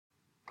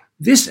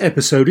This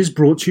episode is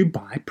brought to you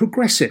by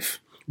Progressive,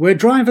 where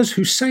drivers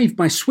who save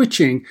by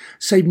switching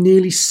save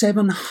nearly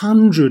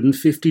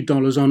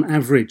 $750 on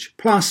average.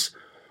 Plus,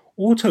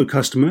 auto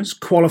customers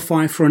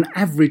qualify for an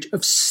average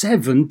of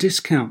 7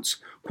 discounts.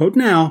 Quote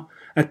now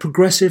at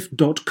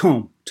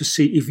progressive.com to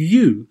see if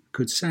you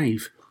could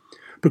save.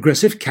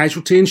 Progressive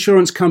Casualty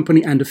Insurance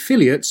Company and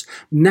affiliates,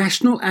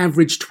 national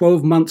average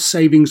 12-month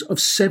savings of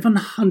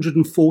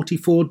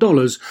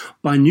 $744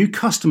 by new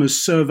customers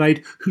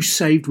surveyed who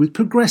saved with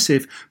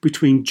Progressive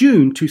between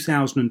June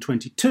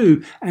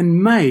 2022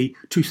 and May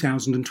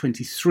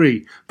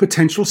 2023.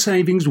 Potential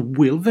savings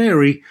will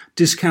vary.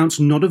 Discounts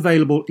not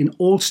available in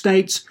all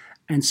states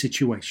and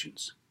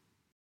situations.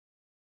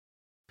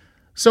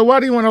 So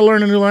why do you want to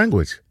learn a new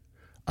language?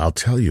 I'll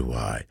tell you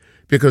why.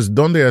 Because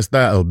 ¿dónde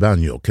está el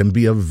baño can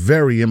be a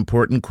very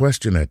important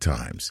question at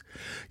times.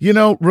 You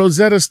know,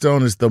 Rosetta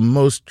Stone is the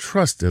most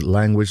trusted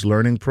language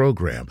learning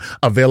program,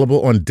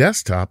 available on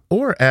desktop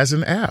or as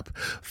an app.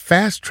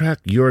 Fast-track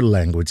your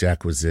language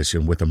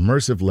acquisition with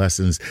immersive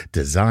lessons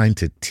designed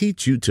to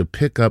teach you to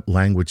pick up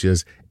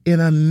languages in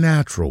a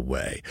natural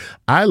way.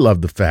 I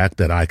love the fact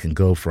that I can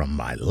go from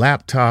my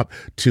laptop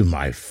to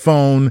my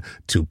phone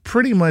to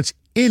pretty much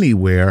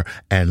anywhere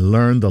and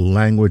learn the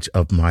language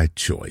of my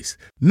choice.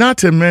 Not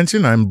to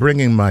mention, I'm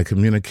bringing my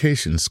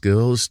communication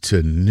skills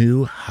to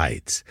new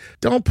heights.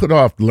 Don't put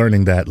off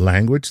learning that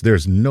language.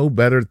 There's no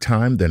better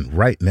time than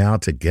right now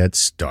to get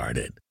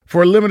started.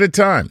 For a limited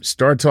time,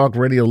 Star Talk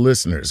Radio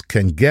listeners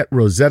can get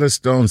Rosetta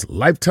Stone's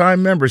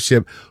lifetime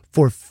membership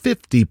for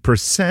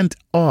 50%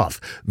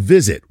 off.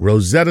 Visit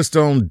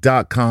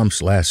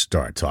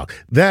rosettastone.com/StarTalk.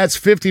 That's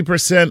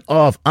 50%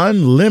 off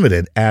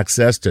unlimited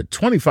access to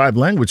 25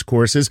 language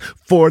courses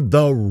for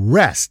the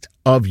rest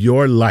of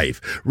your life.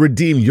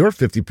 Redeem your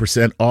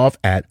 50% off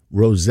at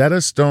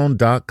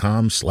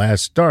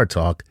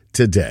rosettastone.com/StarTalk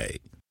today.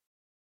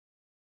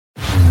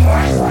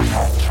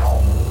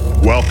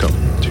 Welcome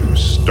to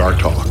Star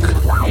Talk,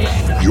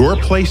 your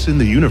place in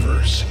the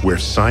universe where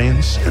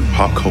science and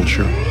pop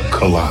culture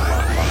collide.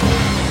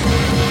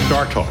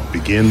 Star Talk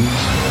begins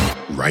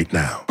right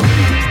now.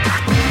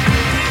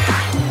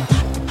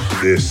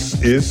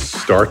 This is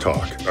Star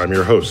Talk. I'm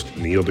your host,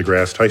 Neil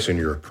deGrasse Tyson,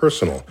 your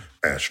personal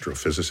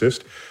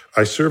astrophysicist.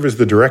 I serve as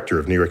the director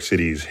of New York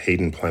City's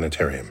Hayden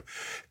Planetarium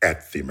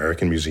at the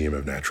American Museum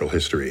of Natural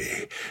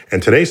History.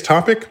 And today's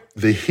topic,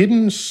 the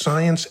hidden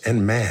science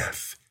and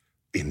math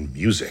in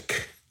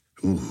music.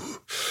 Ooh,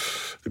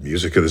 the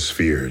music of the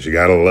spheres. You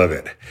gotta love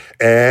it.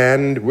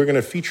 And we're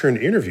gonna feature an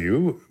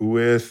interview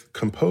with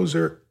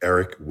composer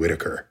Eric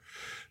Whitacre.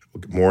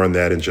 We'll get more on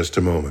that in just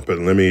a moment. But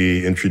let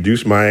me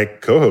introduce my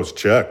co-host,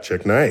 Chuck.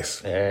 Chuck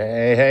Nice.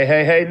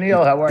 Hey,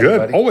 Neil. How are you,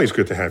 buddy? Good. Always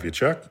good to have you,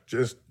 Chuck.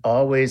 Just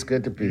always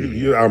good to be here.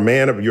 You're our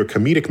man, you're a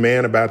comedic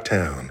man about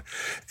town.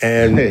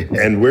 And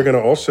and we're gonna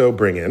also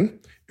bring in,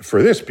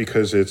 for this,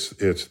 because if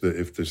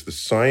there's the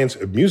science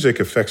of music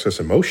affects us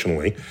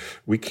emotionally,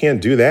 we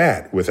can't do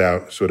that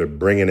without sort of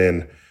bringing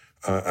in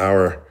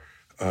our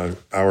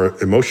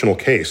emotional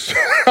case.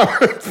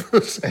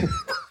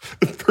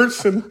 The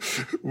person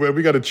where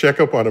we got to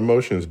check up on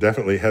emotions,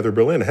 definitely Heather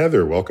Berlin.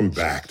 Heather, welcome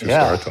back to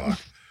Star Talk.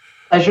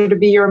 Pleasure to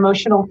be your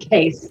emotional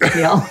case,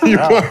 Neil.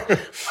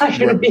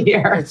 Pleasure to be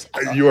here.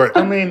 You are.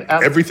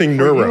 Everything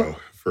neuro.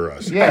 For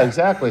us. Yeah,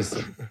 exactly.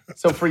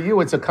 So for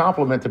you, it's a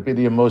compliment to be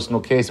the emotional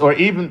case, or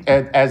even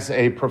as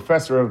a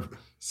professor of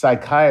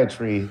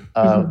psychiatry,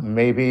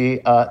 maybe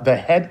the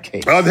head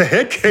case. Oh, the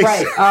head case.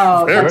 Right.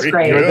 Oh, that's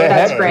great.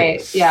 That's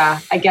great. Yeah,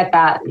 I get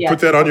that. Yeah. Put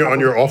that on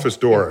your office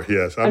door.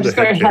 Yes, I'm just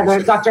going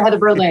to Dr. Heather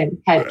Berlin,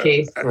 head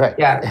case. Right.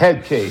 Yeah.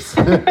 Head case.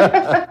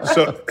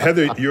 So,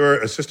 Heather, you're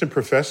assistant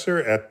professor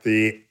at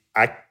the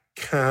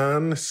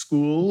Icon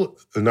School,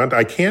 not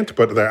I can't,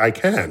 but the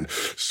Icon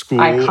School.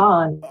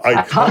 Icon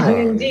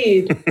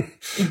indeed.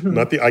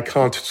 Not the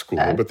Icon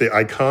School, but the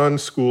Icon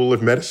School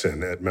of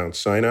Medicine at Mount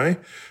Sinai.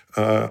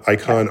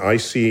 Icon,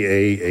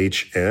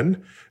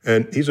 ICAHN.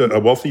 And he's a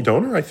wealthy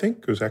donor, I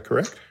think. Is that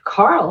correct?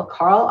 Carl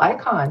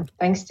Icon.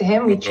 Thanks to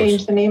him, we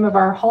changed the name of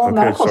our whole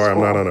medical school. Sorry,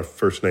 I'm not on a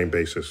first name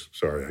basis.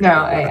 Sorry.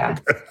 Yeah.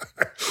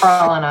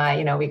 Carl and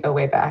I, we go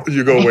way back.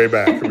 You go way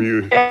back.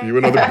 You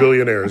and other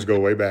billionaires go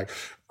way back.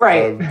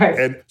 Right.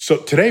 And so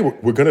today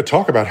we're going to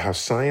talk about how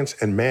science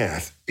and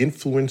math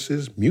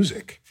influences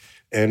music.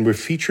 And we're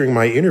featuring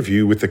my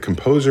interview with the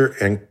composer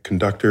and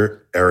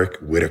conductor Eric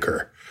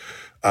Whitacre.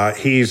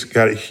 He's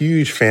got a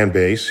huge fan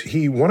base.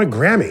 He won a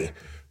Grammy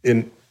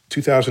in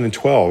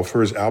 2012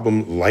 for his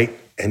album Light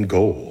and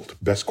Gold,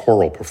 Best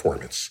Choral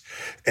Performance.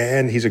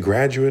 And he's a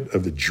graduate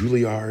of the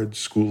Juilliard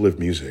School of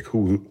Music.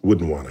 Who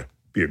wouldn't want to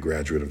be a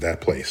graduate of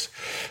that place?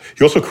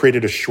 He also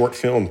created a short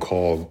film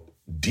called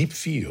Deep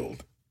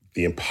Field,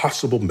 The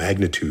Impossible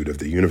Magnitude of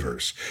the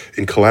Universe,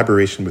 in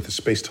collaboration with the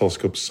Space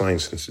Telescope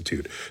Science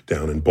Institute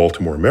down in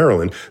Baltimore,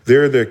 Maryland.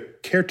 They're the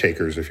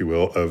caretakers, if you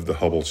will, of the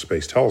Hubble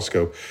Space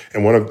Telescope.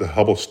 And one of the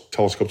Hubble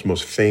Telescope's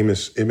most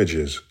famous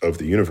images of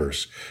the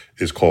universe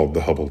is called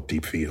the Hubble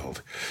Deep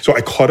Field. So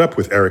I caught up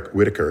with Eric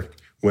Whitacre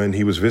when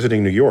he was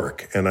visiting New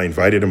York, and I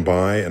invited him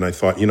by, and I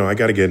thought, I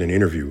got to get an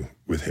interview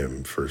with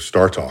him for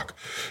Star Talk.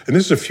 And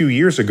this is a few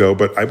years ago,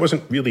 but I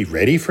wasn't really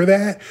ready for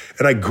that.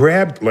 And I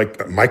grabbed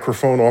like a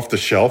microphone off the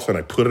shelf and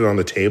I put it on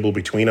the table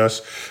between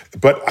us,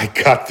 but I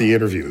got the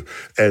interview.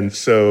 And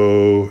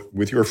so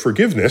with your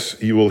forgiveness,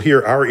 you will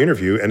hear our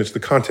interview, and it's the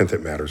content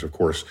that matters, of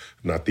course,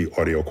 not the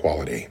audio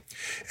quality.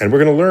 And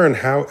we're going to learn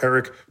how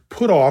Eric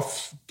put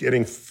off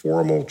getting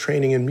formal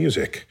training in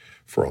music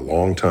for a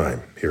long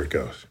time. Here it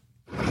goes.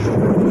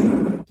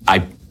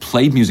 I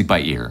played music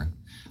by ear,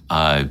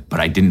 but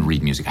I didn't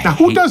read music. Now,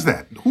 who does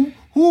that?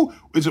 Who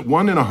is it?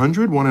 1 in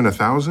 100, 1 in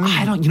 1,000?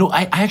 I don't.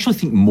 I actually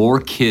think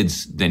more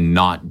kids than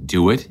not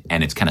do it,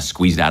 and it's kind of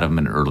squeezed out of them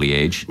at an early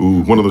age.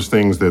 Ooh, one of those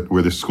things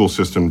where the school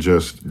system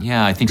just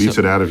I think beats so.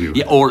 It out of you.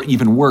 Yeah, or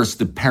even worse,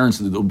 the parents.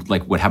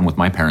 Like what happened with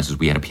my parents is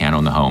we had a piano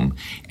in the home,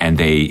 and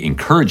they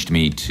encouraged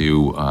me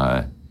to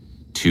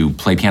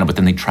play piano, but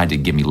then they tried to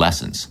give me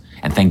lessons.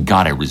 And thank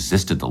God I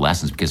resisted the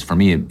lessons, because for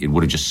me it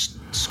would have just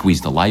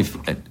squeezed the life.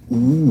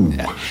 Ooh.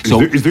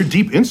 So, is there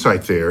deep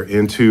insight there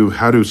into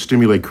how to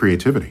stimulate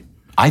creativity?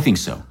 I think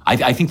so.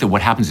 I think that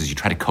what happens is you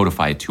try to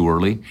codify it too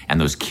early, and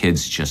those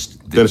kids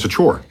just... Then it's a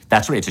chore.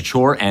 That's right. It's a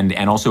chore, and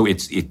also the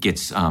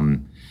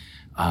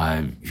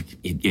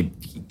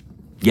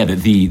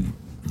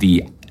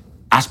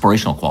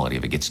aspirational quality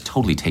of it gets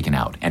totally taken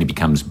out, and it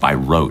becomes by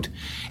rote.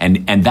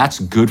 And that's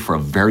good for a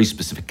very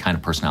specific kind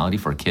of personality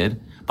for a kid,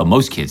 but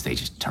most kids, they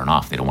just turn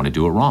off. They don't want to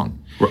do it wrong.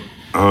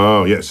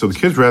 Oh, yeah. So the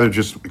kids rather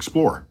just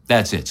explore.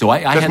 That's it. So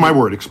that's my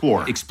word,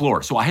 explore.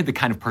 Explore. So I had the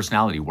kind of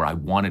personality where I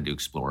wanted to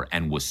explore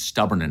and was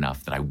stubborn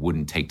enough that I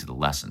wouldn't take to the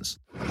lessons.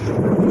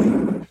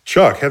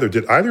 Chuck, Heather,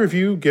 did either of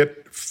you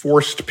get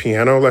forced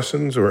piano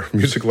lessons or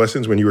music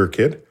lessons when you were a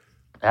kid?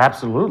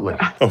 Absolutely.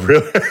 Oh,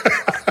 really?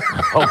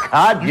 Oh,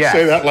 God, yes.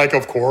 You say that like,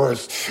 of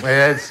course.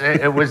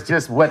 It was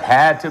just what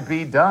had to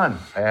be done.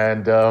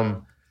 And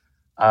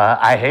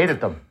I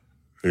hated them.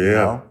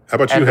 Yeah. How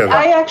about you, Heather?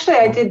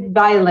 I did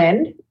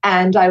violin,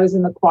 and I was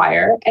in the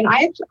choir, and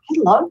I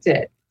loved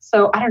it.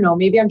 So I don't know,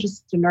 maybe I'm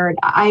just a nerd.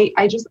 I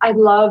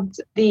loved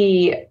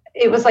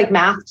it was like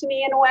math to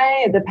me in a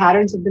way, the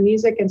patterns of the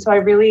music. And so I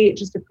really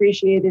just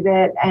appreciated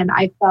it. And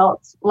I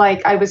felt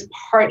like I was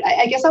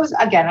I guess I was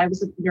a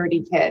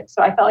nerdy kid.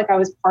 So I felt like I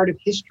was part of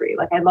history.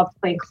 Like I loved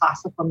playing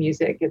classical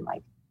music and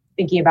like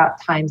thinking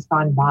about times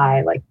gone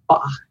by, like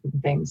Bach and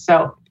things.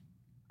 So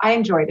I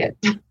enjoyed it.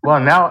 Well,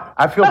 now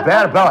I feel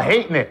bad about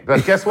hating it,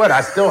 but guess what? I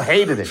still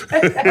hated it.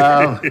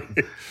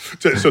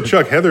 So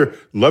Chuck, Heather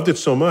loved it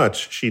so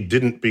much, she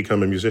didn't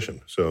become a musician.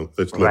 So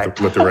let's let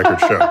the record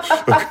show.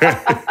 Okay.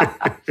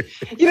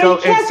 You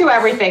can't do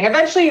everything.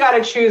 Eventually, you got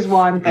to choose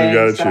one thing. You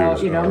got to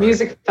choose.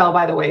 Music fell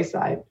by the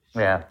wayside.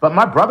 Yeah, but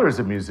my brother is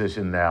a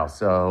musician now,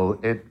 so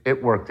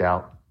it worked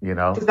out.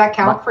 Does that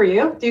count for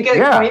you? Do you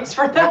get points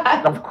for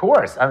that? Of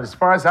course. As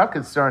far as I'm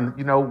concerned,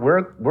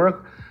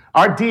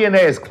 our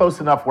DNA is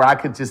close enough where I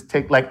could just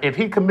take, like, if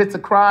he commits a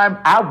crime,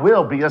 I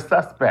will be a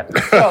suspect.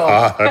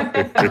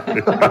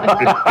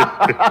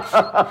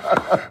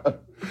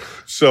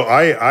 So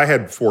I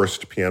had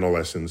forced piano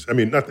lessons. I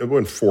mean, it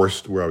wasn't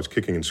forced where I was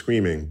kicking and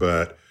screaming,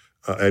 but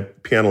I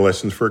had piano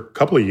lessons for a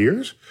couple of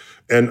years.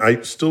 And I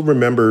still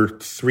remember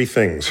 3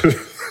 things.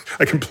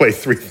 I can play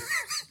 3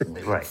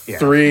 right, yeah.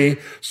 3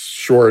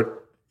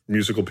 short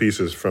musical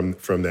pieces from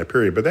that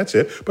period. But that's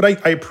it. But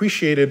I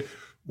appreciated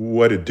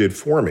what it did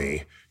for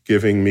me,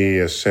 giving me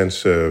a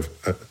sense of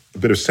a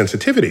bit of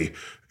sensitivity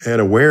and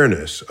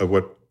awareness of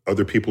what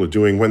other people are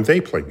doing when they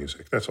play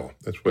music. That's all.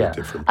 That's what it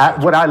did for me.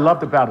 What I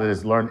loved about it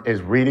is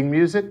reading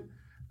music,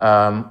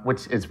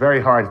 which is very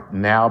hard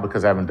now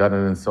because I haven't done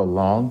it in so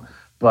long,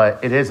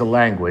 but it is a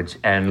language,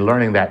 and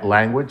learning that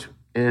language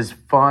is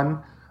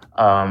fun.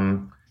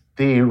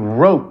 The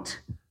rote.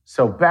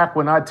 So back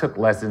when I took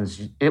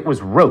lessons, it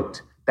was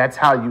rote. That's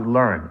how you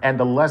learn. And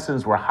the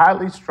lessons were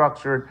highly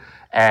structured,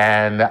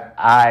 and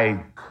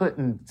I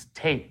couldn't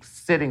take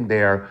sitting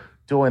there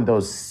doing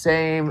those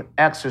same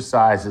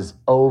exercises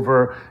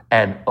over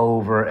and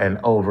over and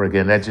over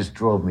again. That just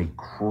drove me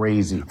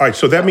crazy. All right,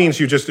 so that means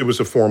it was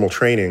a formal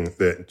training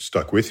that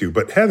stuck with you.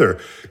 But Heather,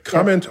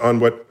 comment on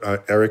what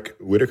Eric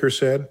Whitacre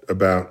said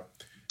about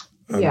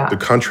the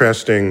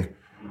contrasting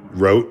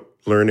rote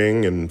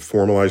learning and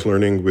formalized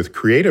learning with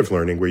creative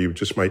learning, where you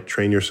just might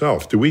train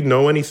yourself. Do we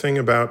know anything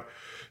about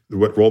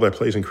what role that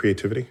plays in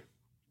creativity?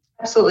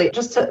 Absolutely.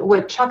 Just to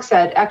what Chuck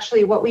said,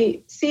 actually, what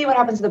we see, what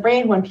happens to the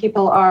brain when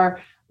people are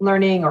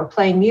learning or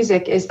playing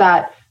music is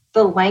that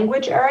the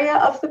language area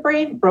of the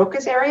brain,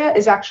 Broca's area,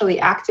 is actually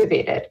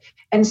activated.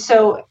 And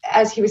so,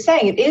 as he was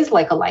saying, it is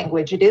like a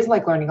language. It is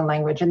like learning a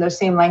language. And those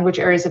same language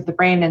areas of the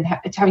brain, and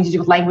it's having to do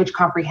with language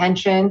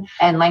comprehension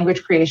and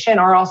language creation,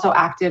 are also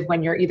active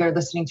when you're either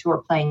listening to or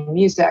playing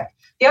music.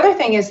 The other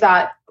thing is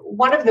that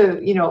one of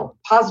the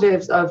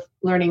positives of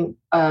learning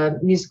a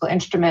musical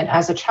instrument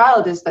as a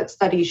child is that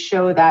studies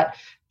show that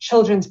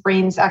children's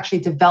brains actually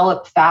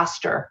develop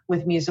faster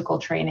with musical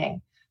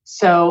training.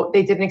 So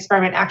they did an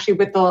experiment actually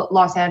with the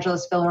Los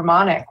Angeles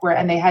Philharmonic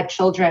and they had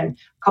children,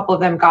 a couple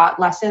of them got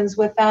lessons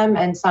with them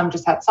and some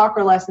just had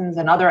soccer lessons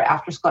and other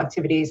after school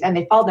activities. And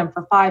they followed them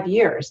for 5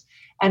 years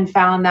and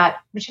found that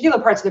particular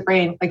parts of the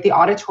brain, like the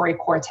auditory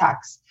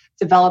cortex,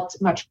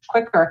 developed much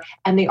quicker.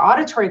 And the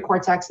auditory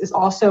cortex is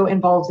also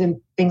involved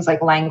in things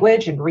like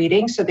language and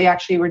reading. So they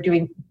actually were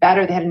doing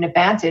better. They had an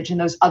advantage in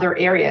those other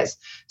areas.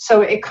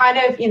 So it kind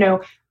of,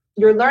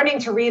 you're learning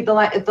to read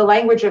the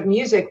language of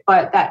music,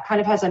 but that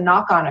kind of has a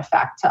knock-on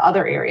effect to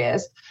other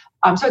areas.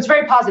 So it's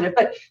very positive.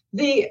 But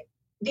the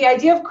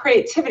idea of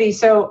creativity,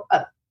 so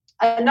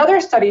another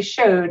study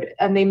showed,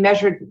 and they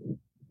measured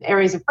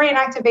areas of brain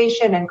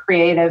activation and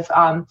creative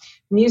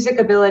music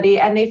ability,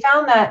 and they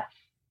found that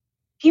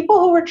people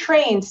who were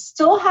trained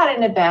still had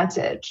an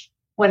advantage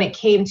when it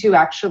came to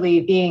actually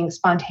being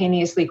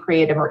spontaneously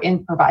creative or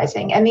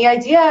improvising. And the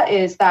idea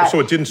is that... So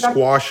it didn't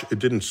squash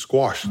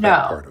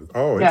that part of it.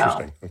 Oh,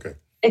 interesting. No. Okay.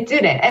 It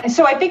didn't. And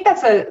so I think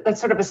that's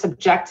sort of a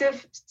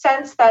subjective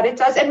sense that it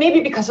does. And maybe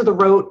because of the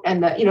rote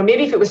and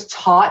maybe if it was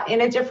taught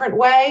in a different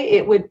way,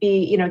 it would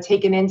be,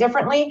 taken in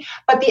differently.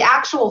 But the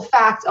actual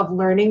fact of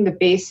learning the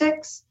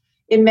basics,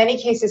 in many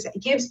cases,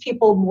 it gives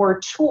people more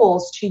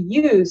tools to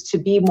use to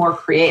be more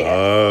creative.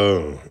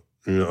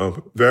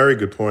 Oh, very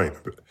good point.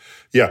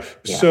 Yeah.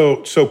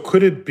 So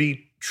could it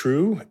be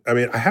true? I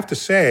mean, I have to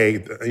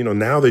say,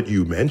 now that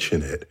you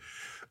mention it,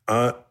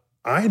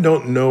 I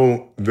don't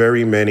know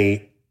very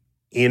many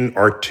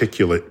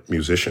inarticulate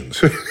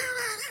musicians.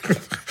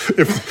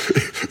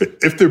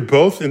 If they're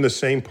both in the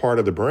same part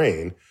of the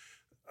brain,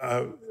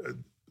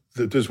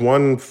 does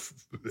one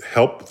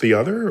help the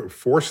other,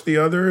 force the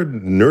other,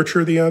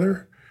 nurture the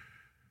other?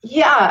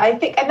 Yeah, I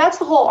think, and that's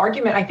the whole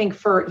argument, I think,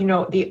 for,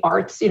 the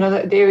arts. They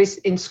always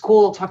in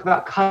school talk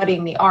about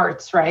cutting the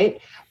arts,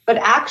 right? But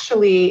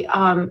actually,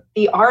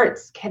 the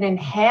arts can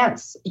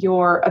enhance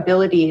your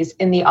abilities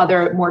in the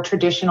other more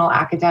traditional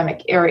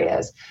academic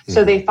areas. Mm-hmm.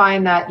 So they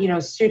find that,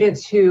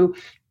 students who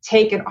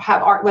take and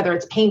have art, whether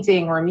it's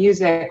painting or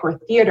music or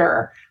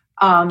theater,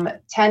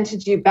 tend to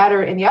do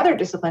better in the other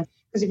disciplines.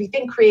 Because if you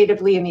think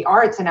creatively in the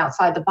arts and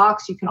outside the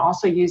box, you can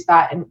also use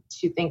that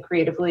to think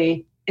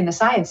creatively in the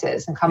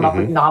sciences and come up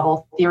with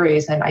novel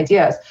theories and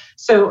ideas.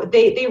 So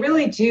they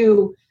really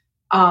do,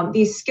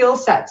 these skill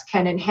sets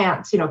can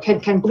enhance,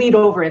 can bleed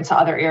over into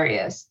other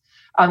areas.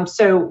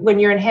 So when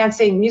you're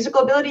enhancing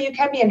musical ability, you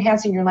can be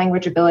enhancing your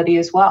language ability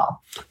as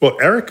well. Well,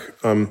 Eric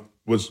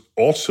was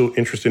also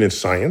interested in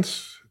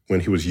science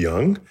when he was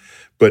young,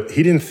 but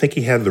he didn't think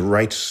he had the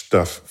right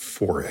stuff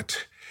for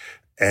it.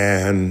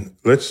 And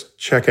let's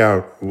check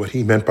out what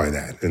he meant by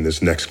that in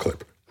this next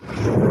clip.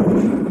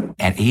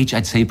 At age,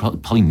 I'd say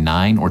probably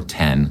 9 or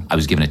 10, I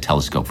was given a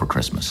telescope for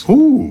Christmas.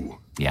 Ooh.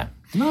 Yeah.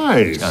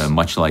 Nice.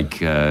 Much like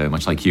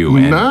you.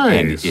 And,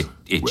 nice. And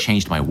it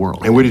changed my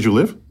world. And where did you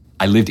live?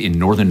 I lived in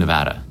northern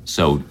Nevada.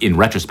 So in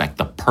retrospect,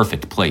 the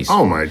perfect place.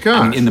 Oh my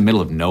gosh. I mean, in the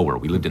middle of nowhere.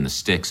 We lived in the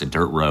sticks, a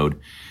dirt road.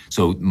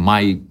 So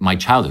my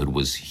childhood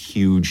was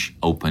huge,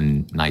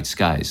 open night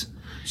skies.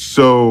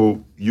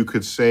 So you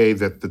could say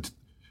that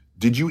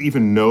did you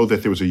even know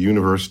that there was a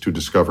universe to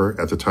discover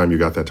at the time you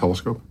got that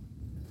telescope?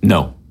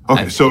 No.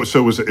 Okay, so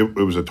it was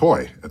a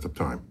toy at the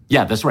time.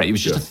 Yeah, that's right. It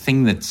was just a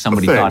thing that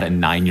somebody thought a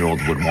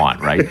 9-year-old would want,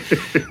 right?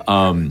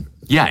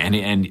 Yeah,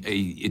 and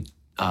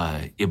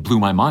it blew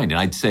my mind. And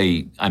I'd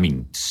say, I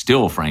mean,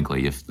 still,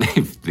 frankly, if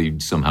they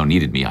somehow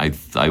needed me,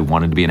 I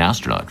wanted to be an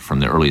astronaut from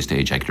the earliest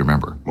age I could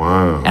remember.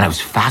 Wow. And I was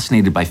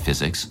fascinated by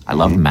physics. I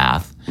loved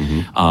math.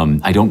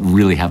 I don't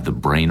really have the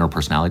brain or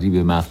personality to be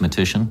a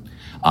mathematician.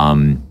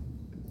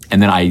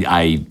 And then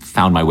I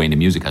found my way into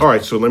music. All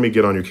right, so let me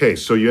get on your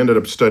case. So you ended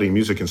up studying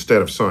music instead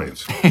of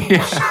science.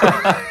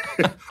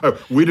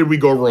 Where did we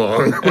go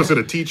wrong? Was it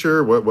a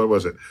teacher? What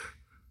was it?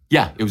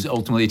 Yeah, it was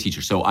ultimately a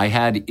teacher. So I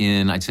had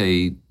in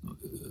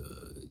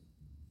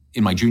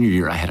my junior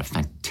year, I had a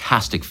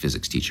fantastic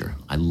physics teacher.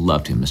 I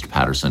loved him, Mr.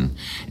 Patterson.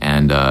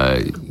 And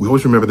we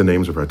always remember the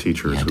names of our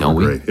teachers. Yeah, don't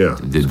we? Great. Yeah,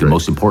 the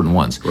most important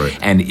ones. Right.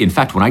 And in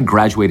fact, when I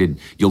graduated,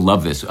 you'll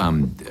love this.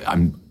 I'm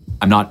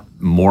not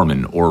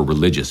Mormon or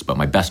religious, but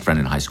my best friend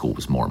in high school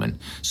was Mormon.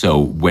 So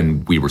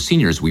when we were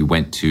seniors, we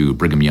went to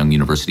Brigham Young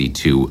University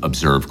to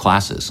observe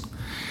classes.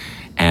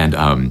 And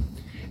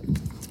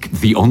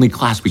the only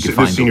class we could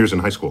find... seniors in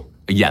high school?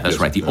 Yeah, that's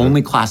right. The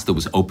only class that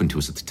was open to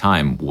us at the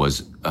time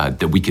was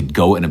that we could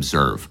go and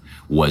observe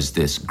was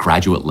this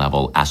graduate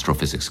level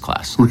astrophysics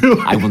class.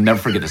 Really? I will never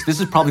forget this.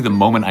 This is probably the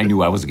moment I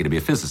knew I wasn't going to be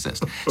a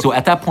physicist. So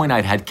at that point,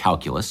 I'd had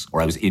calculus,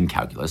 or I was in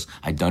calculus.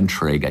 I'd done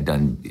trig, I'd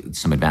done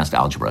some advanced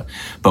algebra.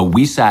 But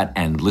we sat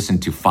and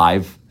listened to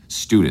 5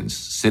 students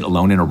sit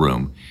alone in a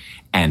room.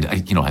 And,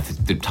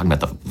 they're talking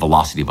about the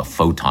velocity of a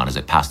photon as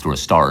it passed through a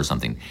star or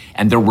something.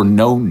 And there were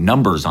no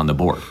numbers on the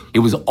board. It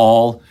was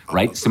all,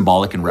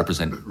 symbolic and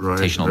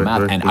representational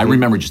math. And I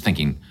remember just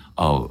thinking,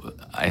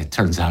 it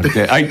turns out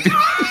that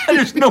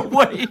there's no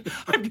way.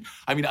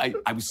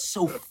 I was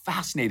so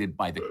fascinated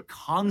by the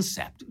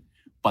concept.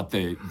 But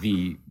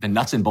the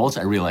nuts and bolts,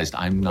 I realized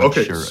I'm not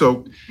sure. Okay,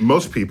 so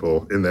most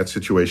people in that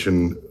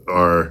situation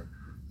are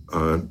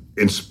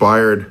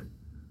inspired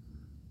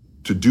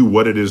to do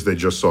what it is they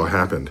just saw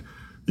happened.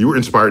 You were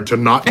inspired to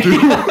not do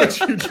what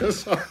you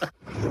just saw.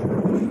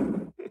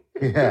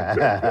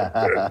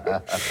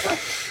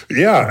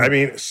 Yeah, I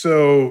mean,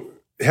 so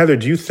Heather,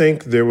 do you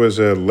think there was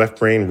a left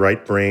brain,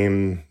 right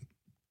brain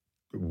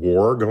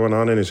war going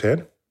on in his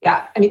head?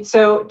 Yeah, I mean,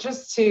 so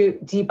just to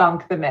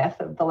debunk the myth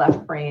of the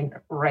left brain,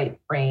 right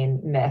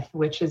brain myth,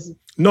 which is...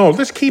 No,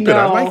 let's keep it.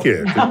 I like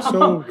it. No. It's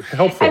so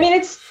helpful. I mean,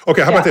 it's...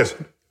 Okay, how about this?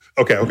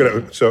 Okay.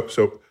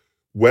 So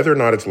whether or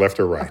not it's left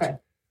or right,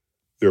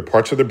 there are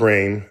parts of the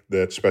brain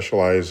that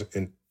specialize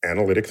in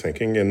analytic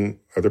thinking and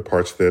other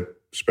parts that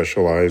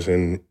specialize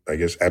in, I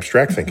guess,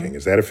 abstract thinking.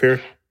 Is that a fair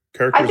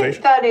characterization? I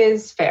think that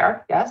is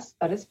fair. Yes,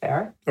 that is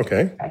fair.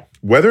 Okay.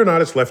 Whether or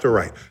not it's left or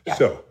right. Yeah.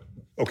 So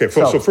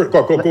first,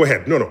 go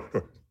ahead. No.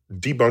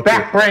 Debunk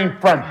back brain,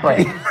 front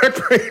brain. Back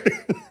brain.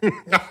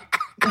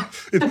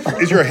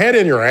 Is your head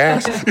in your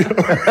ass?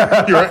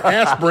 Your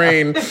ass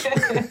brain,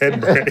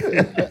 head brain.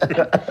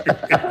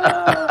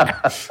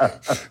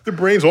 The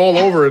brain's all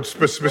over in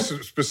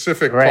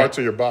specific parts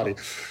of your body.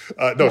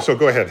 So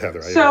go ahead,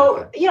 Heather.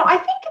 So, I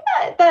think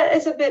that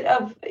is a bit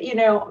of,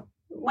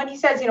 when he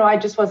says, I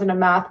just wasn't a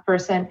math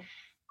person,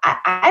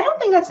 I don't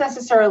think that's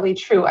necessarily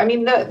true. I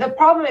mean, the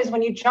problem is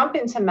when you jump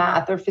into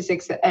math or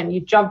physics and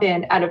you jump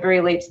in at a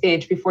very late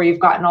stage before you've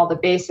gotten all the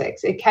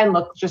basics, it can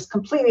look just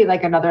completely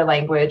like another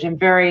language and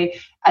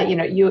very,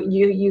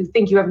 you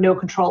think you have no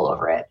control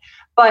over it.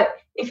 But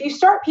if you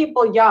start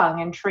people young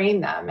and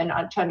train them and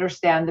to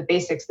understand the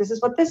basics, this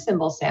is what this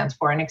symbol stands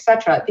for, and et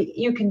cetera,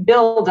 you can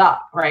build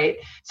up, right?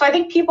 So I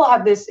think people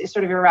have this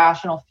sort of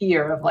irrational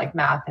fear of like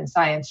math and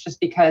science just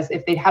because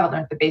if they haven't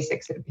learned the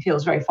basics, it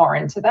feels very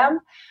foreign to them.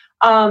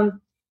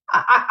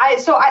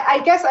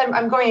 I guess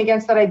I'm going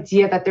against that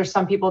idea that there's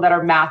some people that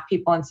are math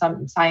people and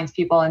some science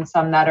people and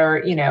some that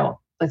are,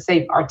 let's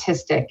say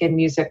artistic and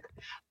music.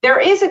 There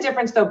is a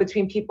difference though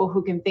between people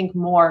who can think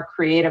more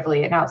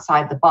creatively and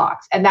outside the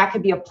box, and that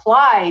could be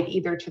applied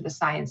either to the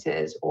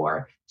sciences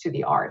or to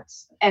the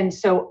arts. And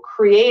so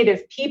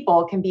creative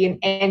people can be in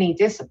any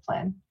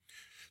discipline.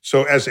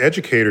 So as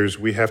educators,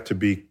 we have to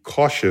be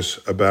cautious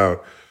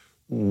about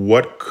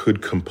what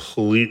could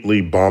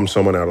completely bomb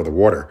someone out of the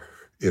water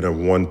in a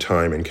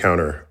one-time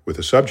encounter with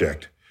a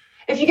subject.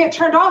 If you get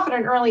turned off at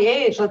an early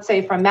age, let's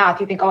say from math,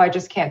 you think, I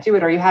just can't do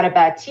it, or you had a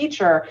bad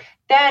teacher,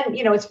 then,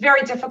 it's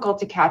very difficult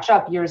to catch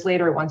up years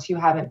later once you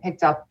haven't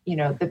picked up,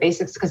 the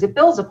basics, because it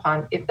builds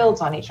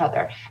on each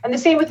other. And the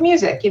same with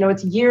music,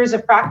 it's years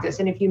of practice.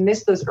 And if you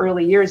miss those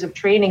early years of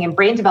training and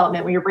brain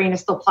development when your brain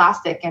is still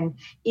plastic and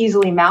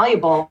easily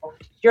malleable,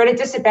 you're at a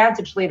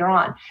disadvantage later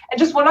on. And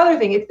just one other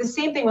thing, it's the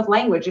same thing with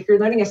language. If you're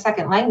learning a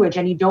second language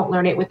and you don't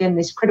learn it within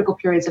these critical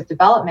periods of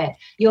development,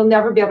 you'll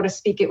never be able to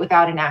speak it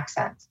without an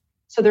accent.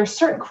 So there are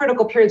certain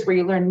critical periods where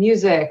you learn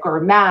music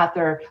or math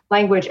or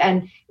language.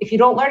 And if you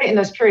don't learn it in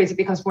those periods, it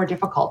becomes more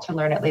difficult to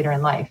learn it later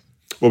in life.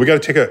 Well, we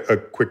got to take a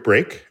quick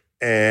break.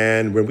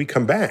 And when we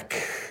come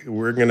back,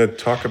 we're going to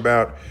talk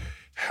about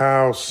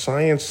how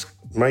science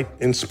might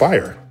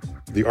inspire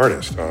the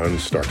artist on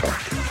Star Talk.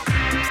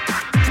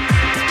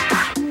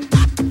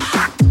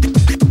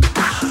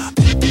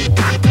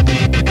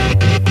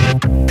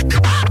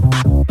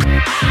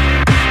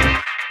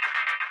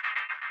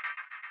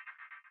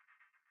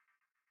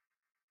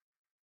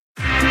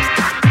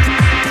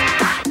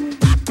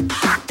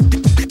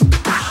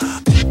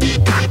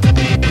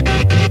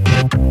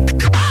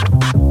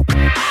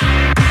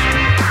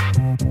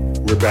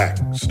 Back,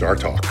 Star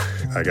Talk.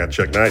 I got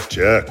Chuck Nice.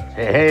 Chuck.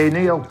 Hey,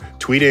 Neil.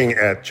 Tweeting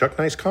at Chuck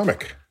Nice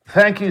Comic.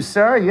 Thank you,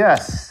 sir.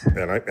 Yes.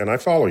 And I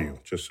follow you,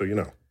 just so you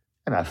know.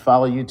 And I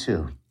follow you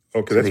too.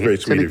 Okay, that's very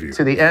sweet of you.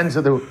 To the ends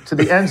of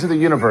the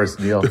universe,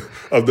 Neil.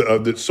 of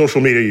the social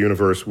media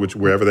universe,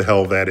 wherever the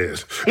hell that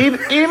is.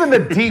 Even the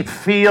deep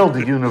field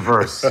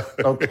universe.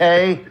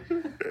 Okay.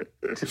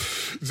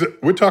 So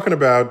we're talking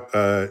about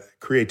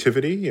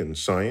creativity and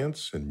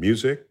science and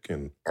music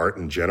and art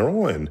in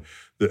general and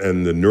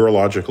the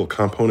neurological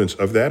components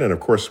of that. And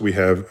of course, we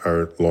have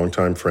our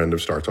longtime friend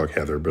of Star Talk,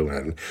 Heather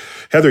Berlin.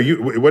 Heather,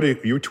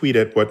 you tweet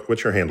at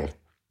what's your handle?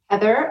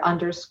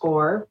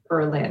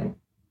 Heather_Berlin.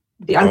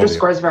 The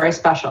underscore is very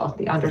special.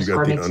 The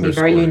underscore makes me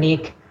very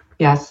unique.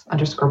 Yes,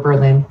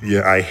 _Berlin.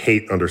 Yeah, I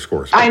hate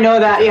underscores. I know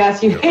that.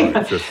 Yes, you hate.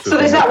 So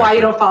is that why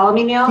you don't follow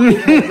me, Neil?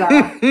 Because,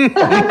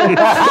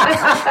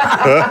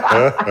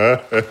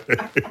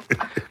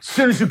 as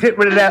soon as you get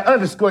rid of that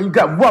underscore, you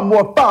got one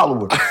more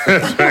follower.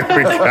 That's right,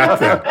 we got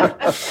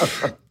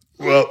that.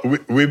 Well,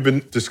 we've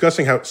been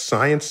discussing how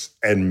science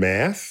and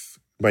math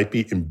might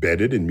be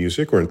embedded in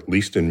music, or at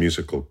least in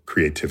musical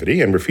creativity.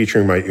 And we're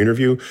featuring my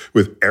interview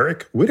with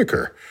Eric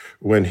Whitacre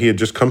when he had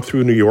just come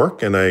through New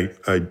York, and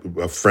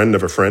a friend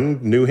of a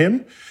friend knew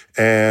him,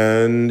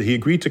 and he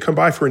agreed to come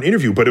by for an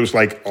interview, but it was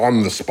like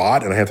on the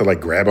spot, and I had to like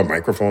grab a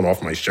microphone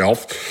off my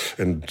shelf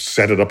and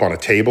set it up on a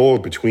table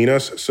between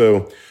us.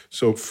 So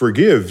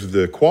forgive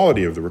the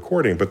quality of the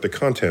recording, but the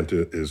content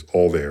is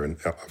all there, and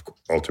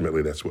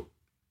ultimately that's what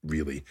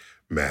really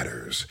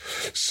matters.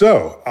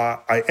 So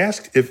I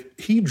asked if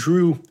he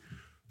drew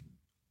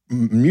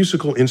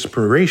musical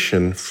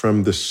inspiration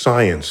from the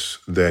science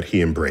that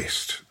he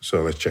embraced.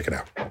 So let's check it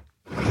out.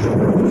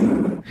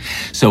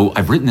 So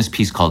I've written this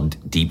piece called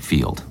Deep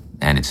Field,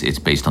 and it's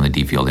based on the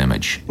deep field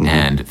image. Mm-hmm.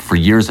 And for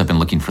years I've been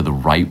looking for the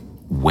right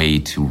way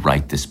to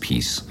write this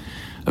piece.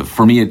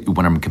 For me,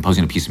 when I'm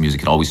composing a piece of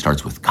music, it always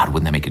starts with, God,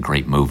 wouldn't that make a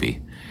great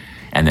movie?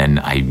 And then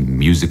I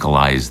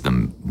musicalize the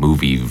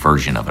movie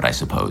version of it, I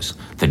suppose,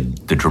 the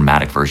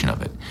dramatic version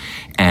of it.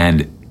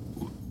 And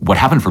what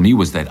happened for me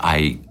was that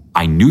I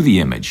knew the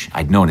image.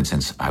 I'd known it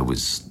since I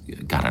was,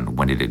 God, I don't know,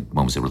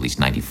 when was it released?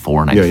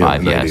 94,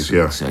 95? Yeah, 90s,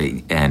 yeah. So,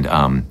 and,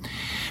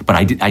 but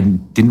I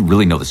didn't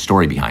really know the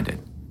story behind it.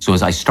 So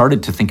as I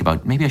started to think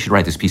about, maybe I should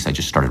write this piece, I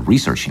just started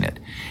researching it.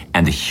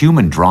 And the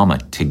human drama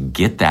to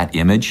get that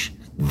image,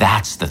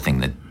 that's the thing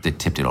that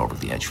tipped it over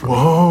the edge for me.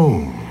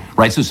 Whoa.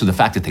 Right, so the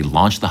fact that they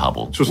launched the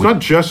Hubble. So it's not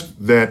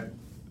just that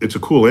it's a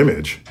cool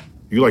image,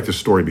 you like the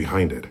story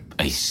behind it.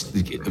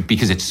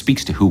 Because it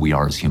speaks to who we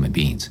are as human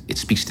beings. It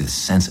speaks to the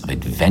sense of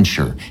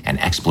adventure and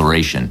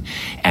exploration.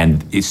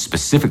 And it's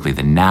specifically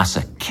the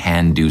NASA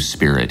can-do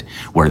spirit,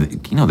 where,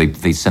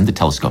 they send the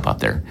telescope up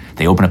there,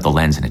 they open up the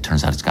lens, and it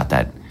turns out it's got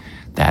that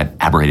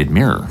aberrated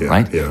mirror,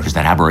 right? Yeah. There's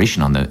that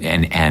aberration on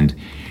and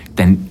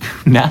then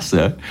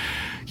NASA,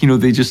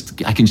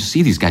 I can just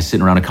see these guys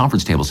sitting around a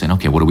conference table saying,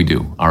 okay, what do we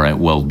do? All right,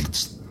 well,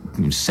 let's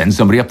send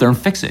somebody up there and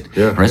fix it.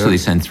 Yeah, right? Yeah. So they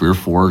send 3 or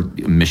 4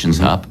 missions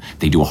up.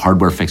 They do a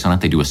hardware fix on it.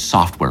 They do a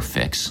software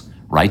fix,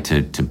 right?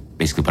 To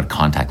basically put a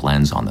contact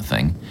lens on the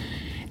thing.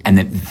 And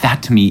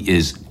that to me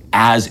is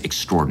as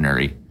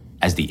extraordinary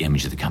as the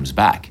image that comes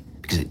back,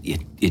 because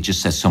it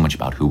just says so much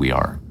about who we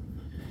are.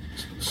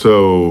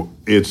 So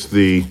it's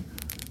the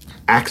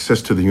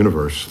access to the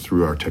universe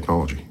through our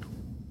technology.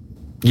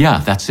 Yeah,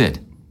 that's it.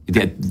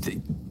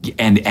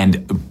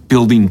 And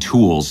building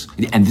tools.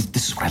 And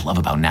this is what I love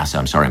about NASA.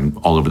 I'm sorry, I'm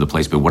all over the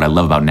place, but what I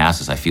love about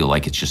NASA is I feel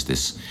like it's just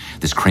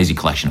this crazy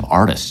collection of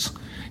artists.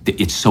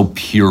 It's so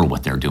pure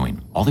what they're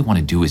doing. All they want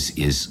to do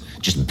is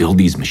just build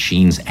these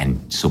machines, and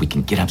so we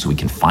can get up, so we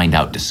can find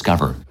out,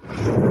 discover.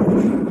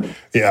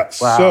 Yeah.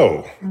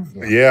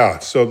 Wow.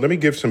 So let me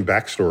give some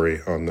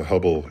backstory on the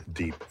Hubble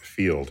Deep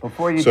Field.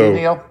 Before you do,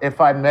 Neil, if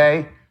I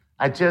may,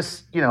 I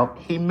just,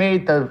 he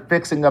made the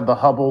fixing of the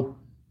Hubble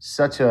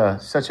such a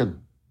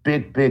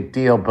big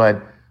deal,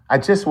 but I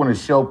just want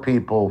to show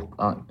people,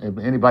 if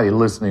anybody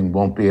listening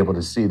won't be able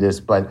to see this,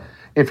 but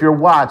if you're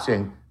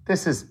watching,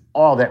 this is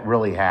all that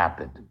really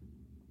happened.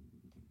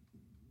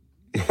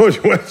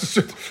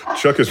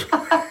 Chuck is...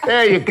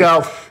 There you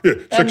go. Yeah,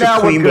 Chuck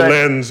just cleaned the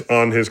lens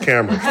on his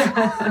camera.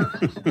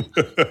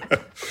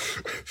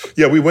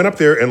 Yeah, we went up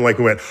there and we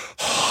went...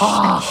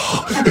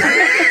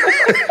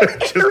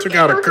 just took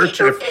out a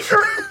kerchief.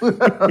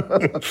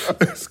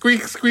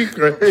 Squeak, squeak.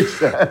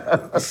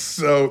 Right?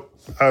 So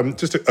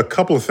just a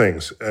couple of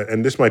things,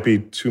 and this might be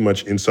too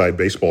much inside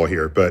baseball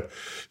here, but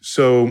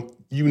so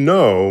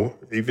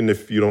even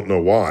if you don't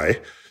know why,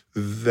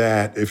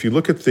 that if you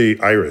look at the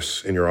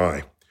iris in your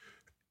eye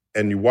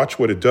and you watch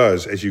what it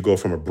does as you go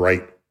from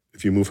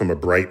if you move from a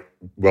bright,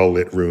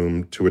 well-lit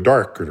room to a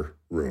darker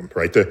room,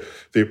 right?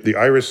 The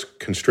iris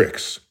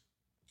constricts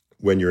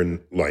when you're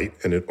in light,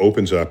 and it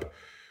opens up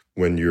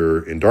when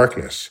you're in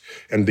darkness.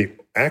 And the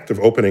act of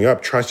opening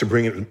up tries to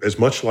bring in as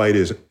much light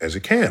as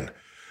it can.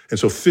 And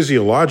so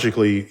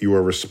physiologically, you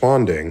are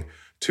responding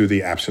to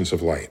the absence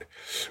of light.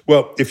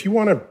 Well, if you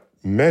want to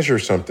measure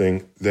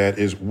something that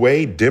is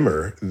way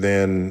dimmer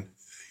than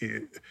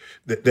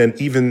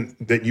even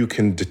that you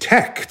can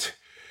detect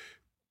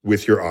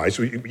with your eyes,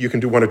 you can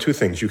do one of two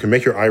things. You can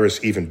make your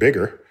iris even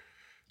bigger.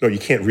 No, you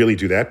can't really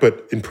do that,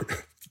 but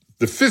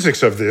the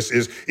physics of this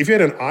is if you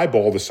had an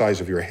eyeball the size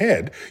of your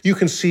head, you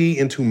can see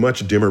into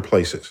much dimmer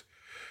places,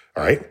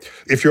 all right?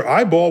 If your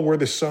eyeball were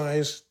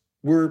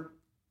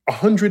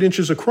 100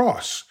 inches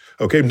across,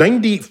 okay,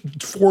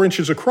 94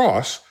 inches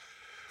across,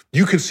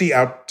 you could see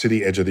out to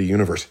the edge of the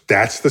universe.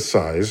 That's the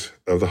size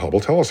of the Hubble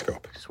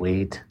telescope.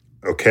 Sweet.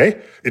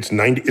 Okay? It's a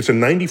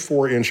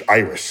 94-inch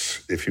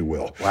iris, if you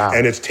will. Wow.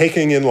 And it's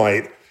taking in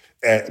light,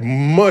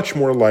 much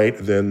more light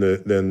than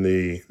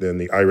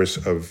the iris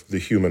of the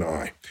human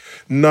eye.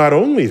 Not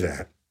only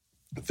that,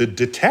 the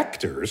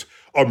detectors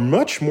are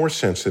much more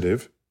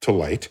sensitive to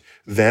light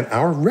than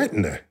our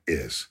retina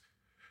is.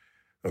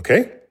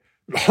 Okay?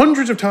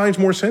 Hundreds of times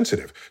more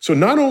sensitive. So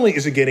not only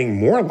is it getting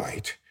more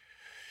light,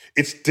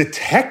 it's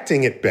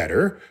detecting it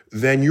better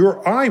than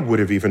your eye would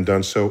have even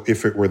done so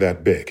if it were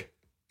that big.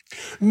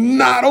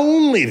 Not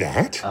only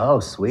that. Oh,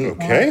 sweet.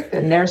 Okay.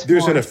 And there's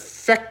an more.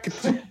 effect.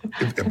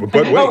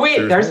 But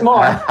wait, there's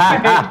more.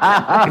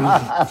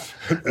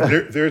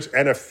 There's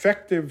an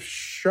effective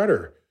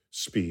shutter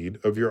speed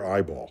of your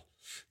eyeball.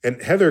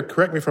 And Heather,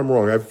 correct me if I'm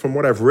wrong. From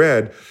what I've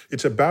read,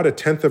 it's about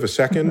 1/10 of a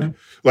second.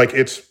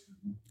 Mm-hmm.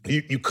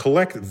 You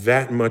collect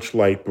that much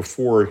light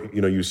before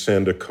you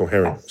send a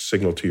coherent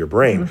signal to your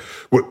brain,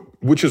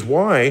 which is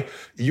why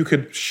you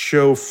could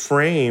show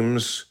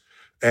frames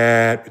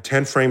at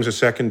 10 frames a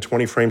second,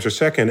 20 frames a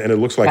second, and it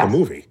looks like a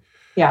movie.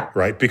 Yeah.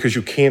 Right? Because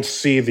you can't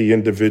see the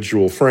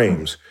individual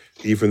frames.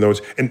 even though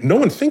and no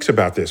one thinks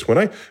about this.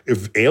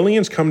 If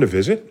aliens come to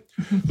visit,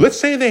 let's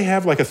say they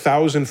have like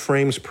 1,000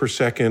 frames per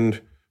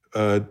second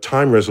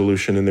time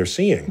resolution in their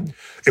seeing.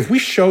 If we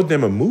showed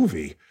them a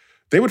movie,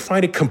 they would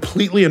find it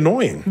completely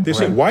annoying. They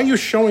say, why are you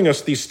showing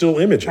us these still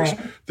images? Right.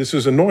 This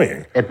is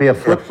annoying. It'd be a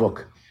flip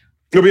book.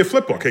 It'll be a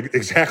flip book.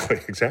 Exactly.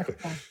 Yeah.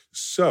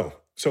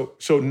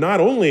 So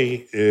not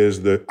only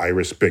is the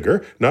iris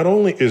bigger, not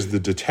only is the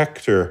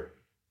detector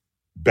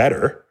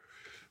better,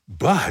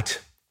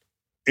 but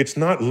it's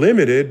not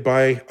limited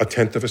by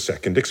 1/10 of a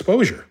second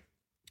exposure.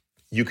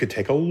 You could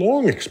take a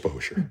long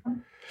exposure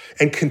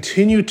and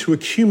continue to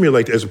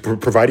accumulate,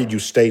 provided you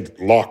stay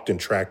locked and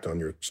tracked on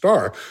your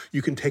star,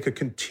 you can take a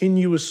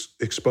continuous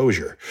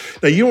exposure.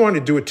 Now, you don't want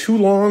to do it too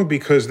long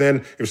because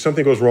then if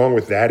something goes wrong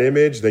with that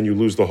image, then you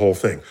lose the whole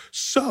thing.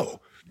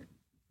 So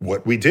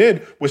what we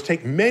did was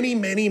take many,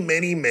 many,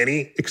 many,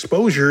 many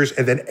exposures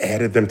and then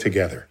added them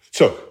together.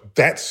 So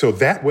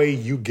that way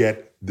you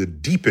get the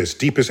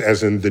deepest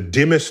as in the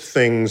dimmest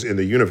things in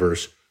the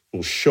universe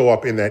will show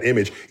up in that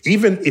image,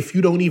 even if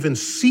you don't even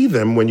see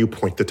them when you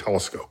point the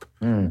telescope.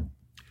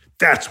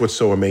 That's what's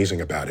so amazing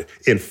about it.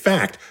 In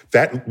fact,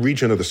 that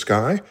region of the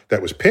sky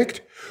that was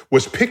picked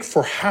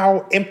for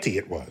how empty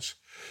it was.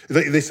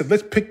 They said,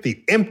 let's pick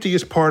the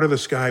emptiest part of the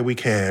sky we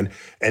can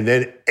and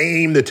then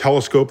aim the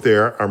telescope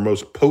there, our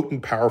most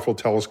potent, powerful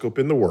telescope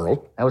in the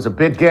world. That was a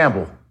big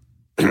gamble.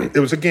 It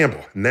was a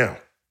gamble. Now,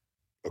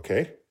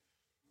 okay,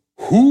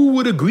 who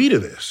would agree to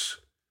this?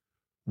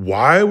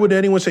 Why would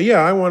anyone say, yeah,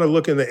 I want to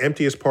look in the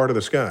emptiest part of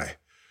the sky?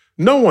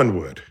 No one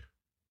would.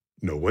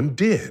 No one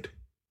did.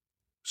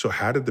 So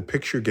how did the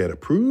picture get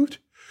approved?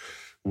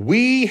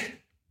 My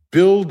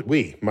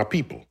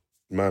people,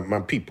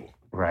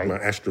 right? My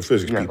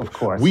astrophysics people. Of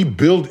course. We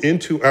build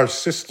into our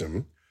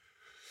system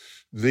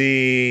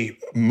the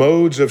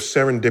modes of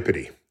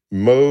serendipity,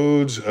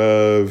 modes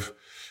of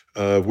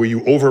where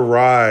you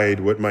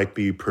override what might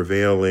be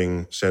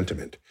prevailing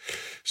sentiment.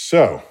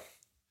 So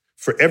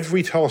for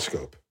every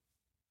telescope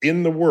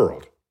in the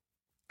world,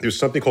 there's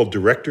something called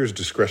director's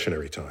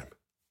discretionary time.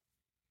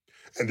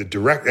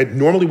 And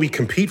normally we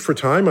compete for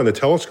time on the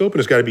telescope and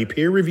it's got to be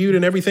peer reviewed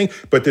and everything,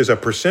 but there's a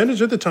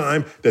percentage of the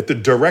time that the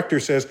director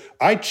says,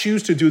 I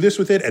choose to do this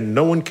with it and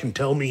no one can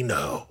tell me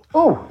no.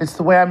 Oh, it's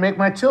the way I make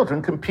my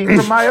children compete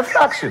for my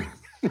affection.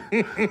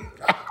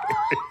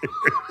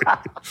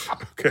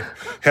 Okay.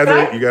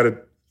 Heather, you got to,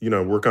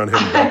 work on him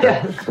about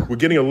that. We're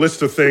getting a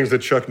list of things that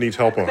Chuck needs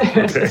help on.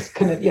 Okay.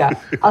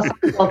 I'll stop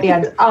at the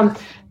end.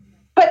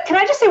 But can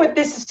I just say what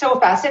this is so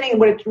fascinating,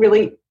 what it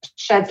really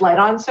sheds light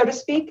on, so to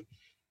speak,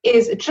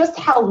 is just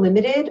how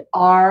limited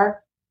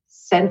our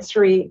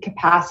sensory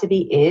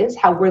capacity is,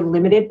 how we're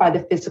limited by the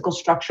physical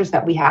structures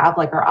that we have,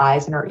 like our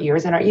eyes and our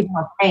ears and even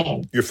our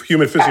brain. Your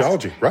human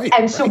physiology, right.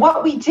 And so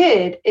what we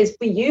did is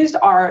we used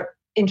our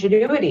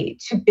ingenuity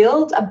to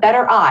build a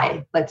better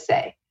eye, let's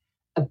say,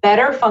 a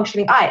better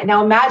functioning eye.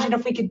 Now imagine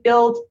if we could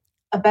build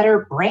a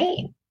better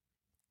brain.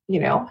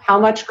 How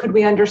much could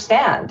we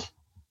understand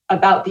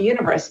about the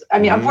universe? I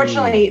mean,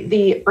 unfortunately,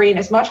 the brain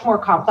is much more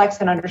complex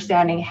than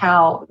understanding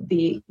how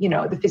the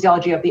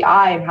physiology of the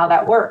eye and how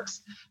that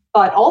works.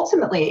 But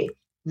ultimately,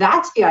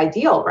 that's the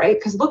ideal, right?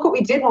 Because look what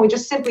we did when we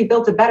just simply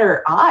built a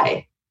better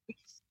eye.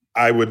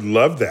 I would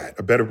love that.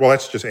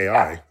 That's just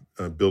AI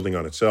building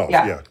on itself.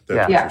 That's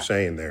what you're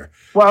saying there.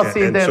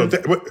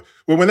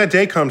 Well, when that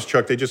day comes,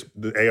 Chuck,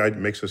 the AI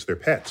makes us their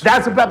pets.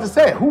 That's about to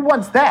say it. Who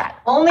wants that?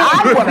 Only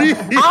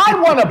I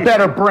want a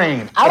better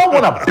brain. I don't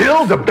want to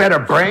build a better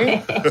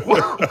brain.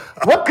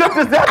 What good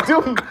does that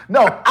do?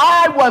 No,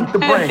 I want the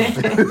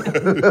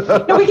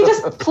brain. No, we can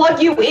just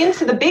plug you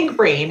into the big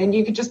brain and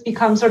you could just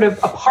become sort of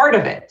a part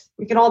of it.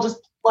 We can all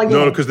just plug in.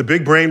 No, because the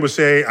big brain would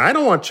say, I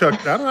don't want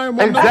Chuck. I don't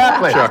want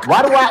exactly. Chuck.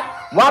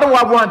 Why do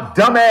I want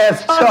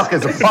dumbass Chuck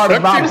as a part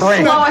of my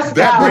brain?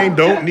 That brain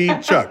don't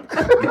need Chuck.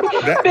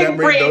 That brain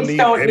don't need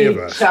any of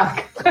us.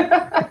 Chuck.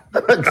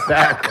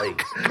 Exactly.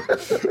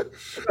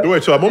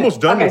 Wait, so I'm almost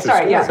done with this.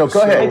 Sorry, yeah. So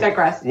go ahead. I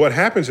digress. What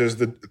happens is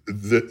the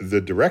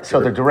director. So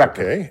the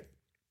director. Okay.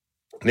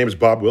 His name is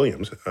Bob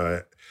Williams.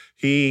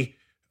 He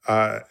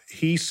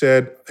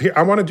said, here,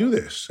 I want to do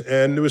this.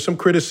 And there was some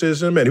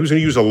criticism, and he was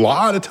going to use a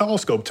lot of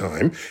telescope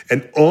time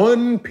and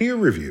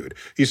unpeer-reviewed.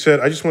 He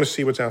said, I just want to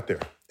see what's out there.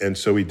 And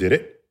so he did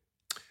it.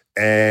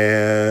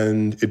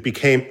 And it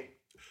became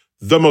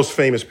the most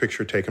famous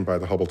picture taken by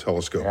the Hubble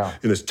telescope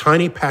in this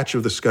tiny patch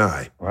of the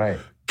sky. Right.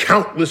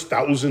 Countless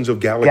thousands of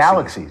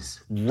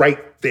galaxies.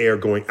 Right there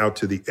going out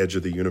to the edge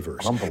of the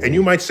universe. And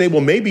you might say,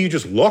 well, maybe you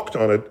just looked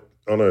on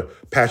a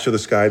patch of the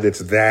sky that's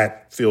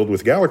that filled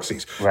with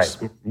galaxies. Right.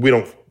 We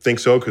don't think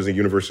so because the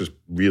universe is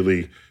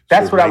really...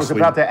 That's what I was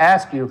about to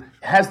ask you.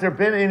 Has there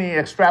been any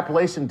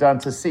extrapolation done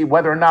to see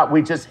whether or not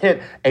we just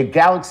hit a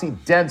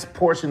galaxy-dense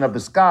portion of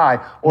the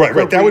sky? Or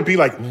right. That would be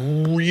like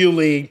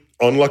really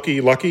lucky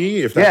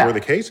if that were the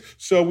case.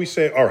 So we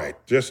say, all right,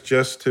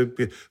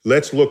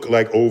 let's look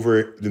like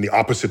over in the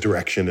opposite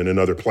direction in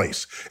another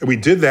place. And we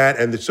did that,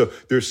 and so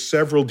there's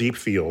several deep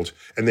fields,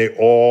 and they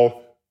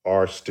all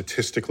are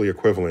statistically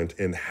equivalent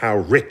in how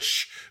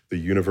rich the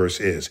universe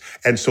is.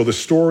 And so the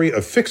story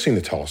of fixing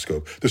the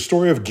telescope, the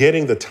story of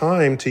getting the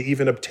time to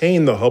even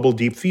obtain the Hubble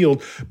Deep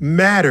Field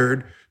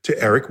mattered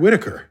to Eric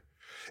Whitacre.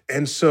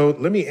 And so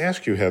let me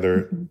ask you,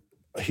 Heather,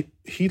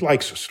 he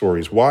likes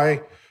stories.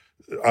 Why?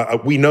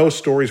 We know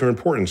stories are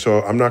important,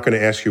 so I'm not going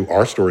to ask you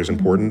are stories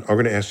important. I'm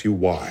going to ask you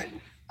why.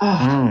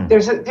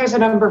 There's a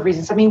number of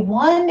reasons. I mean,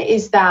 one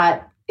is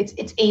that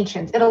it's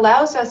ancient. It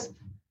allows us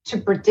to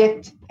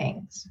predict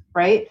things,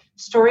 right?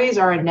 Stories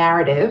are a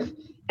narrative,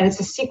 and it's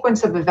a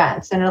sequence of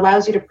events, and it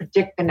allows you to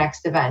predict the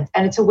next event.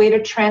 And it's a way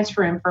to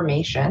transfer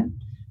information,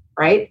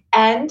 right?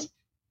 And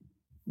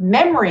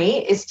memory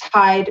is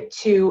tied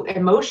to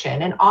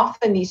emotion, and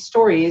often these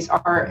stories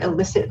are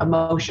illicit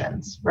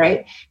emotions,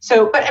 right?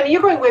 So, but I mean,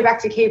 you're going way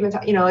back to cavemen.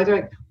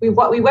 Like we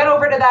went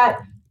over to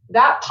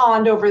that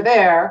pond over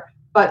there,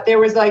 but there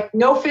was like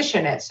no fish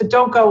in it, so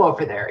don't go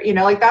over there.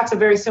 Like that's a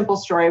very simple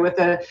story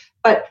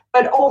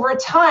but over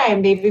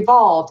time they've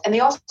evolved, and they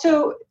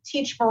also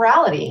teach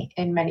morality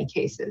in many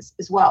cases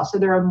as well. So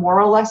there are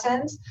moral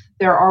lessons.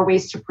 There are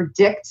ways to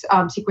predict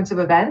sequence of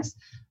events,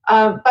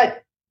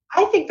 but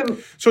I think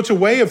so it's a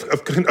way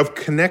of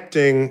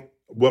connecting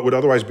what would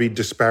otherwise be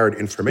disparate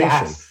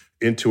information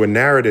into a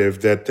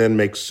narrative that then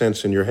makes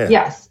sense in your head.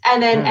 Yes,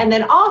 and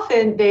then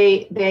often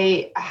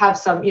they have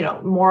some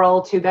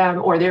moral to them,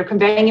 or they're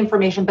conveying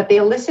information, but they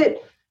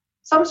elicit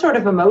some sort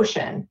of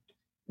emotion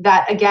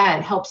that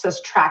again helps us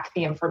track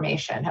the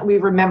information. We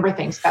remember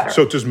things better.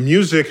 So does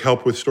music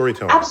help with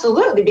storytelling?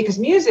 Absolutely, because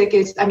music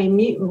is,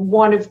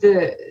 one of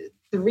the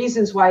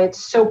reasons why it's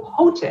so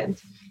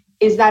potent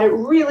is that it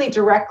really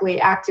directly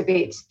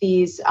activates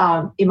these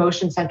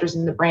emotion centers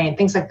in the brain,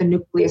 things like the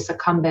nucleus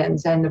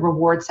accumbens and the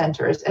reward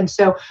centers. And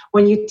so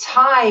when you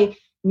tie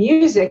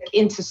music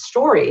into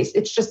stories,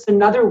 it's just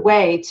another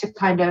way to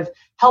kind of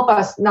help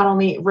us not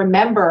only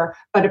remember,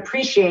 but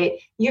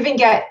appreciate. You even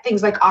get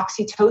things like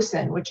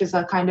oxytocin, which is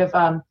a kind of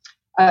a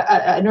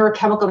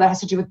neurochemical that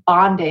has to do with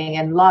bonding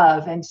and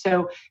love. And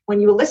so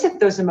when you elicit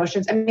those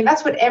emotions,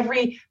 that's what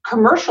every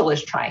commercial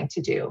is trying to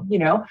do.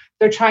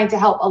 They're trying to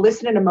help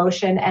elicit an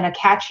emotion and a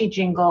catchy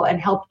jingle and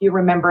help you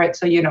remember it.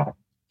 So, in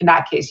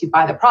that case, you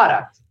buy the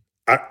product.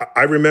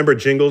 I remember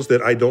jingles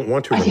that I don't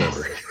want to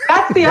remember. Yes.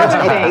 That's the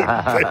other thing.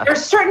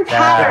 There's certain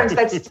patterns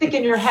that stick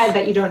in your head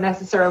that you don't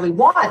necessarily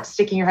want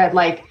sticking in your head,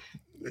 like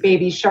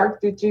baby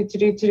shark,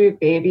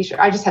 baby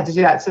shark. I just had to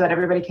do that so that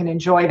everybody can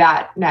enjoy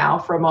that now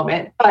for a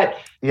moment. But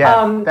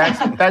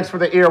thanks for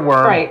the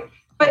earworm. Right.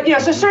 But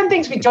so certain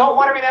things we don't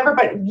want to remember,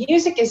 but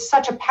music is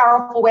such a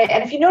powerful way.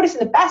 And if you notice in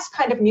the best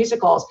kind of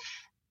musicals,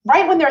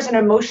 right when there's an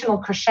emotional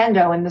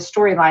crescendo in the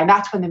storyline,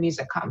 that's when the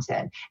music comes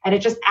in, and it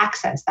just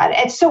accents that.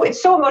 It's so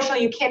emotional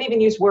you can't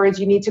even use words.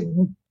 You need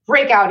to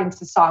break out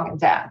into song and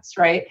dance,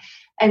 right?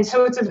 And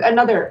so it's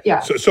another.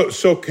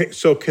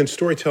 So can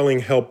storytelling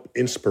help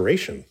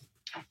inspiration?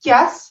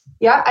 Yes.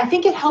 Yeah. I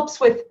think it helps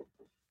with.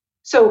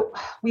 So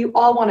we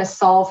all want to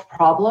solve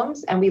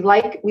problems, and we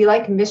like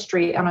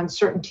mystery and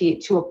uncertainty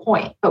to a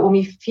point. But when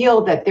we feel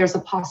that there's a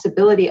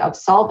possibility of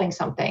solving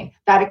something,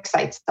 that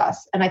excites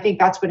us. And I think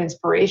that's what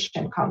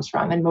inspiration comes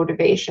from, and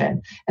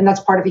motivation. And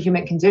that's part of the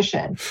human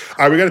condition.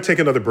 All right, we got to take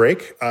another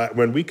break.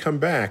 When we come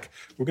back,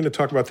 we're going to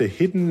talk about the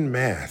hidden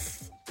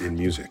math in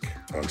music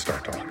on Star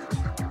Talk.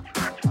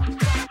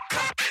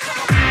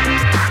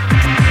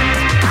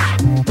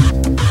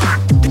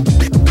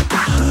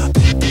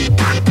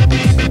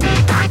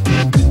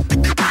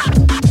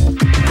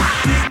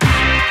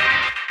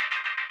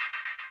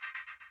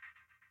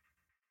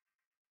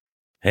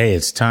 Hey,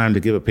 it's time to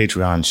give a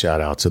Patreon shout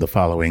out to the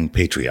following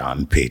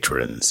Patreon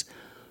patrons: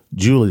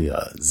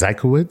 Julia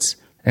Zykowitz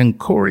and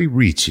Corey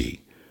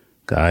Ricci.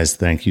 Guys,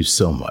 thank you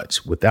so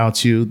much.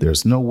 Without you,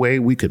 there's no way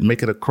we could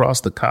make it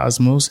across the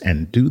cosmos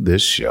and do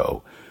this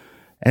show.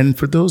 And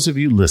for those of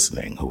you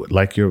listening who would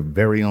like your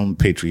very own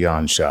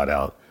Patreon shout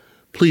out,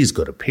 please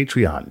go to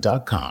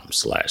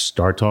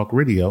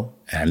patreon.com/StarTalkRadio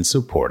and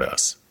support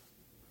us.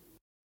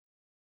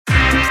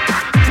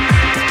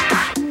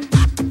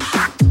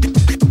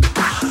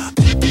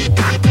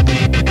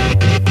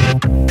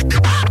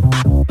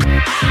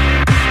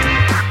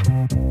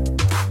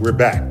 We're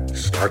back,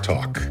 Star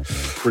Talk.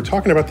 We're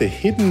talking about the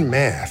hidden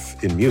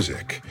math in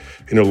music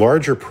in a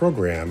larger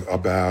program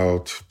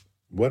about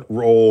what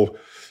role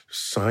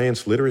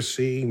science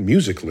literacy,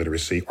 music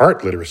literacy,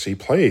 art literacy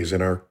plays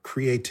in our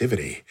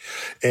creativity.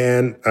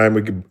 And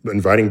I'm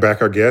inviting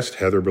back our guest,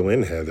 Heather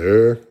Berlin.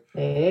 Heather.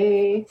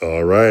 Hey.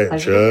 All right,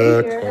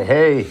 Chuck.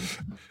 Hey.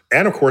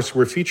 And of course,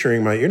 we're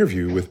featuring my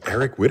interview with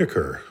Eric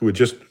Whitacre, who had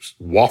just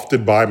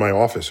wafted by my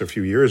office a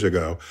few years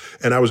ago.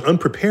 And I was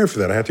unprepared for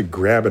that. I had to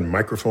grab a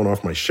microphone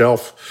off my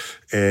shelf.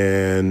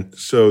 And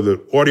so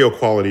the audio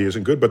quality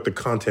isn't good, but the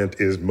content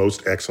is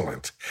most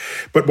excellent.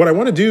 But what I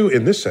want to do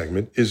in this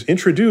segment is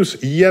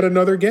introduce yet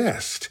another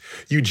guest,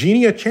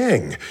 Eugenia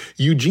Chang.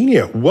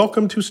 Eugenia,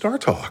 welcome to Star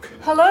Talk.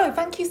 Hello,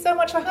 thank you so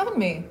much for having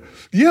me.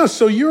 Yeah,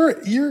 so you're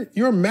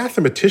a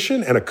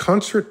mathematician and a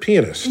concert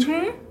pianist.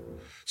 Mm-hmm.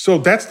 So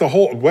that's the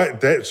whole.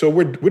 So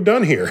we're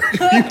done here.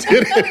 You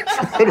did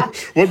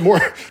it. What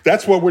more?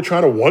 That's what we're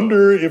trying to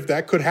wonder if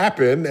that could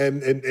happen,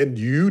 and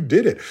you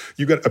did it.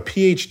 You got a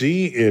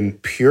PhD in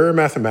pure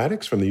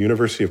mathematics from the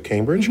University of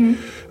Cambridge.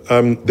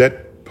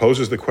 That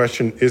poses the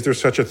question: is there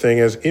such a thing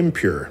as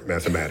impure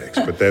mathematics?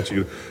 But that's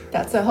you.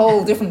 That's a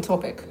whole different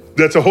topic.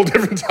 That's a whole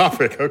different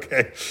topic.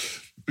 Okay.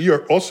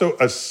 You're also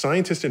a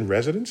scientist in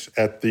residence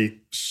at the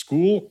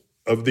School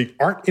of the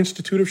Art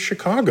Institute of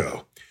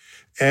Chicago.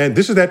 And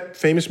this is that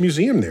famous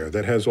museum there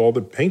that has all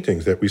the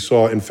paintings that we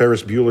saw in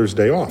Ferris Bueller's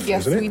Day Off,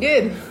 Yes, isn't it? we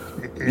did.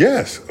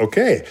 Yes,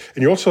 okay.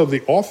 And you're also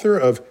the author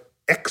of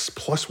X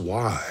plus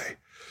Y,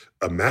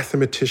 a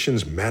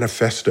mathematician's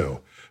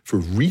manifesto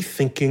for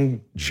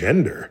rethinking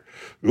gender.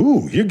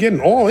 Ooh, you're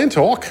getting all into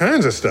all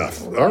kinds of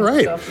stuff. All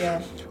right.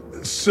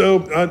 So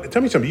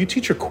tell me something. You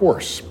teach a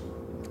course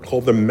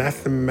called The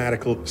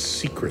Mathematical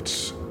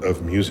Secrets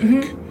of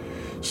Music.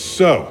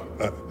 So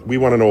we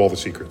want to know all the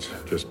secrets.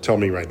 Just tell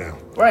me right now.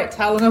 Right.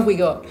 How long have we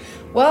got?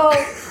 Well,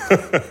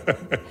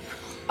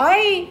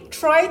 I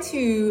try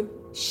to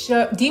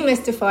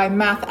demystify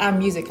math and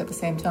music at the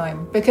same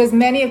time, because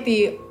many of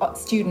the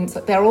students,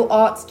 they're all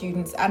art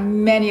students,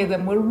 and many of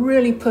them were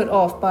really put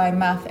off by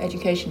math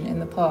education in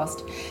the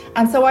past.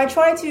 And so I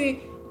try to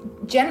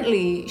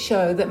gently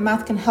show that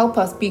math can help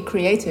us be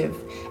creative,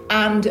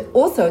 and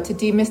also to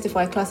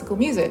demystify classical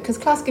music, because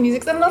classical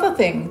music is another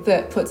thing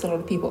that puts a lot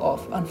of people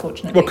off,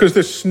 unfortunately. Well, because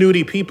there's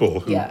snooty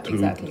people who,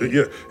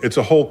 exactly. It's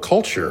a whole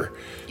culture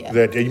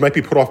that you might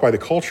be put off by the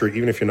culture,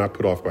 even if you're not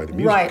put off by the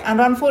music. Right,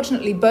 and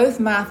unfortunately, both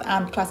math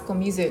and classical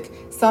music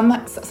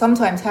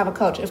sometimes have a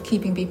culture of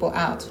keeping people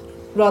out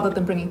rather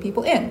than bringing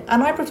people in.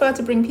 And I prefer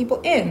to bring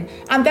people in.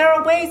 And there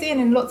are ways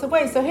in lots of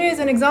ways. So here's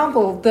an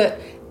example that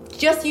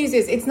just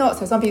uses, it's not,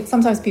 so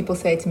sometimes people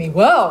say to me,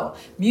 well,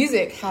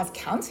 music has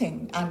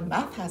counting and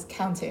math has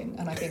counting.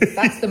 And I think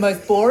that's the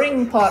most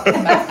boring part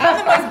of math and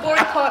the most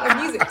boring part of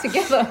music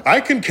together. I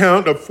can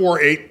count a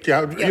 4, 8,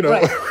 you know.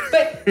 Right.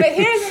 But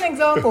here's an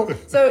example.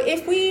 So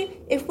if we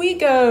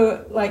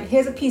go, like,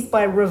 here's a piece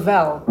by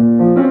Ravel.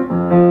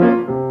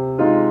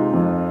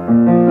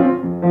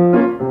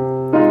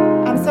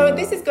 And so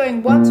this is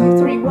going 1, 2,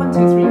 3, 1, 2,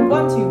 3,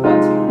 1, 2, 1, 2,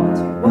 1,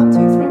 2, 1, 2,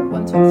 3,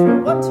 1, 2, 3,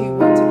 1, 2,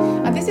 1, 2.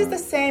 And this is the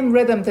same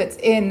rhythm that's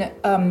in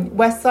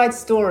West Side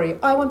Story.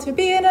 I want to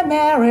be in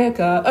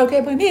America.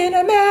 Okay, buy me in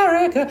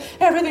America.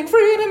 Everything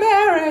free in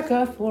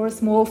America for a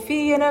small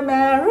fee in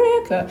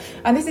America.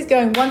 And this is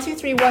going 1, 2,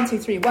 3, 1, 2,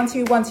 3, 1,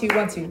 2, 1, 2,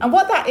 1, 2. And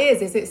what that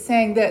is it's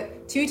saying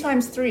that 2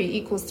 times 3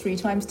 equals 3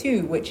 times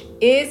 2, which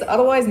is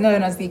otherwise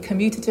known as the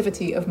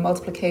commutativity of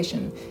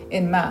multiplication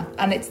in math.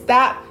 And it's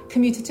that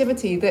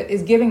commutativity that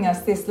is giving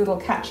us this little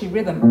catchy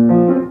rhythm.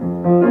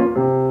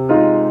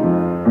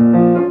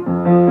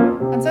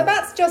 And so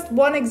that's just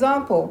one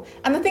example.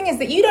 And the thing is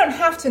that you don't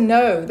have to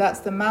know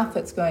that's the math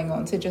that's going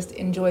on to just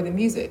enjoy the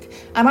music.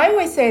 And I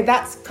always say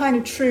that's kind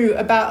of true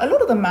about a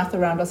lot of the math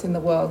around us in the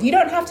world. You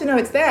don't have to know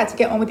it's there to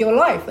get on with your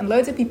life. And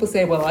loads of people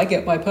say, well, I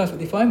get by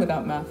perfectly fine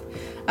without math.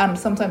 And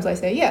sometimes I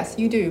say, yes,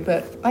 you do,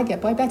 but I get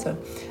by better.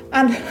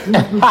 And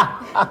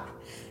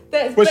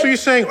so you're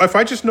saying if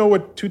I just know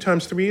what 2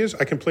 times 3 is,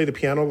 I can play the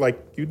piano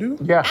like you do?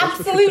 Yeah,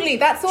 absolutely.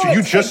 That's all. So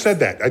you just said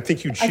that. I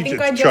think you.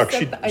 I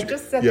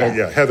just said that.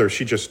 Yeah. Heather,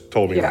 she just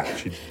told me that.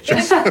 It's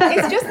just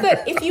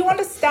that if you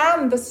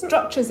understand the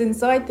structures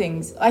inside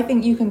things, I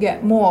think you can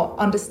get more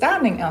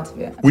understanding out of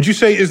it. Would you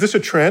say, is this a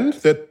trend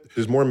that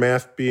there's more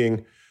math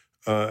being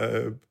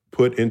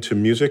put into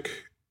musical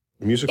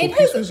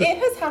pieces? It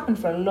has happened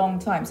for a long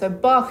time. So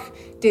Bach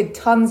did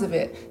tons of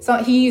it. So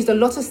he used a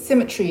lot of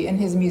symmetry in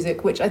his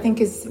music, which I think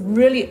is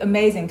really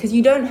amazing because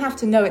you don't have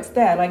to know it's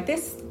there. Like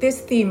this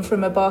theme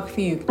from a Bach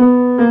fugue.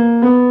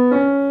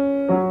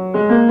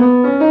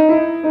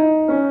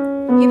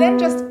 He then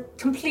just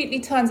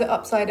completely turns it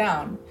upside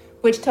down,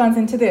 which turns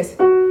into this.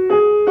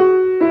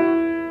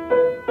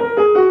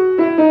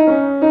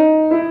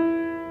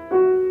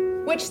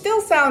 Which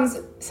still sounds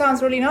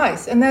really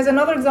nice. And there's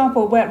another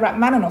example where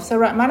Rachmaninoff. So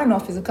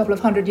Rachmaninoff is a couple of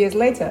 100 years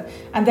later,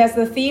 and there's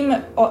the theme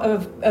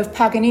of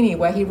Paganini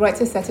where he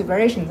writes a set of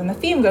variations, and the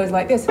theme goes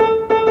like this.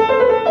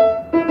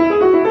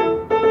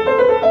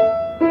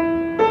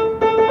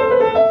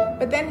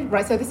 But then,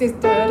 right, so this is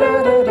da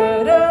da da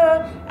da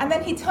da, and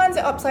then he turns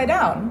it upside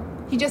down.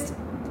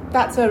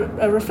 That's a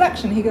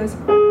reflection. He goes,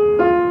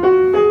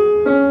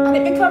 and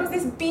it becomes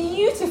this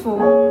beautiful.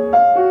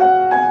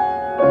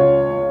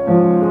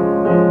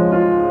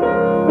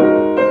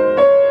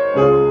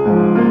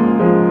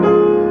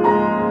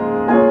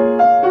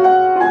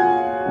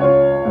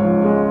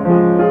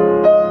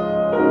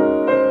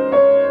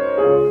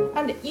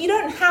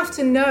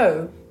 To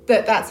know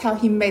that that's how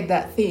he made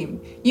that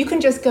theme. You can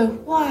just go,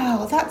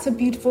 wow, that's a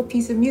beautiful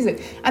piece of music.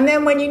 And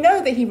then when you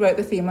know that he wrote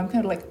the theme, I'm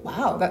kind of like,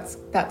 wow, that's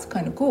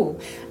kind of cool.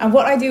 And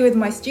what I do with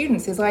my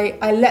students is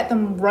I let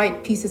them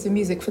write pieces of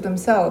music for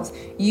themselves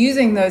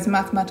using those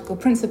mathematical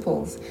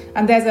principles.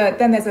 And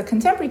there's a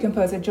contemporary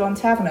composer, John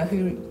Tavener,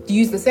 who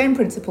used the same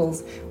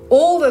principles,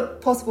 all the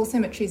possible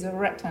symmetries of a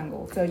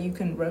rectangle. So you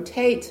can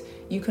rotate,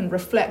 you can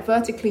reflect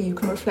vertically, you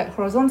can reflect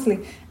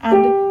horizontally.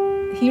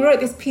 And he wrote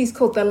this piece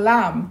called The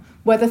Lamb,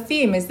 where the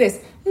theme is this,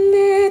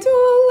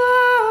 little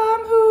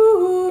lamb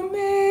who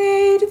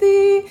made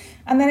thee.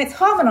 And then it's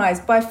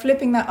harmonized by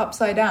flipping that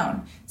upside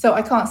down. So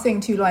I can't sing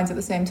two lines at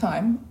the same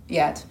time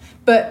yet.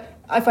 But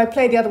if I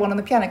play the other one on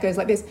the piano, it goes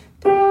like this.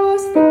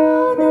 Dost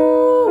thou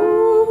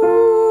know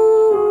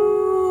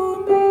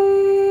who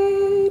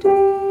made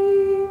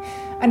thee?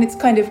 And it's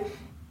kind of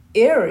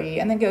eerie,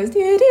 and then goes.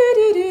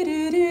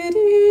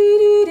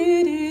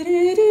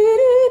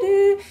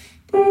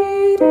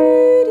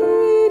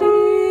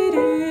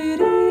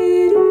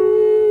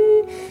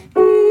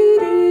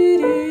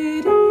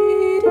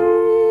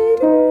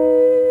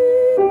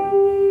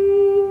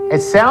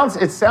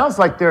 It sounds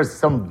like there's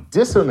some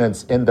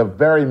dissonance in the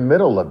very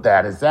middle of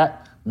that. Is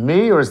that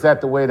me, or is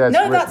that the way that's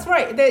written? That's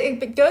right.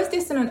 It goes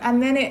dissonant,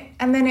 and then it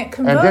converges.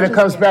 And then it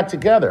comes back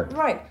together.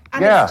 Right.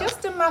 And it's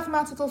just a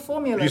mathematical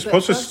formula. You're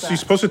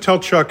supposed to tell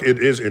Chuck it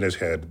is in his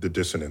head, the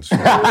dissonance.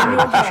 Stop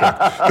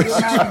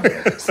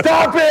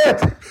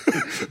it!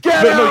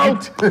 Get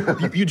out!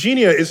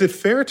 Eugenia, is it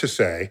fair to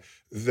say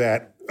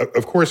that,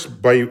 of course,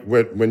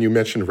 when you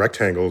mentioned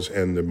rectangles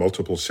and the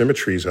multiple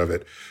symmetries of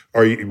it,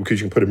 because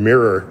you can put a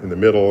mirror in the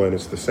middle and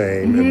it's the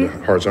same, and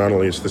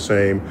horizontally it's the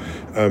same,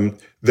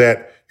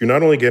 that you're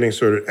not only getting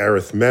sort of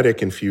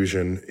arithmetic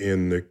infusion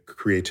in the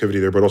creativity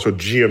there, but also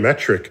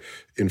geometric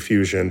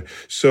infusion.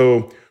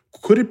 So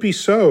could it be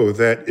so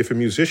that if a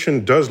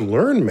musician does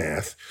learn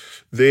math,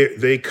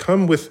 they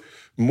come with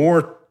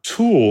more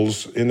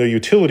tools in their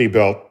utility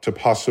belt to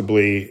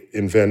possibly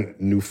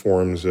invent new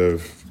forms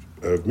of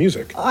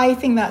music? I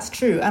think that's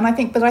true. And I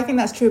think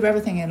that's true of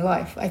everything in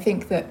life. I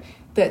think that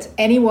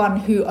anyone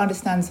who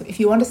understands, if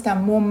you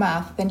understand more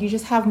math, then you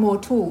just have more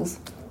tools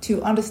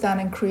to understand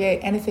and create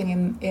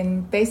anything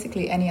in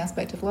basically any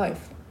aspect of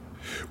life.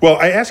 Well,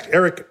 I asked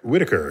Eric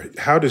Whitacre,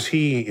 how does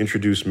he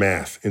introduce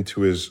math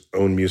into his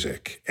own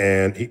music?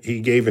 And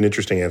he gave an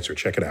interesting answer.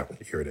 Check it out.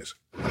 Here it is.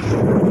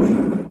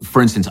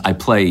 For instance, I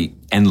play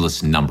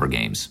endless number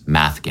games,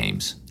 math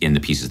games, in the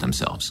pieces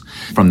themselves.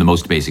 From the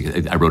most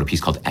basic, I wrote a piece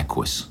called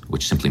Equus,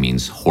 which simply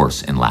means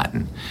horse in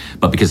Latin.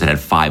 But because it had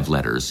 5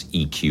 letters,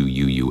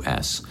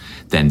 EQUUS,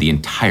 then the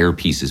entire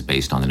piece is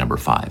based on the number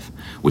 5,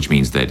 which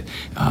means that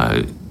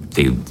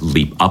they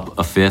leap up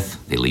a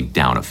fifth, they leap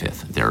down a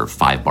fifth. There are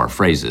 5-bar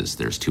phrases.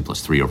 There's 2 +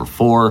 3 /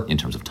 4 in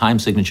terms of time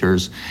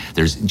signatures.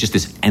 There's just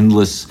this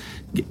endless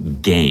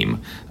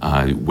game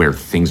where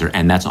things are,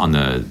 and that's on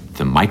the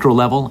micro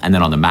level and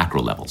then on the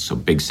macro level. So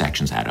big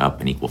sections add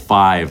up and equal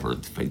 5, or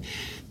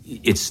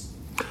it's...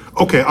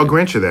 Okay, I'll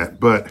grant you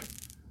that, but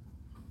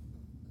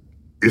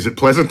is it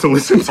pleasant to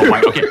listen to?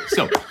 Okay,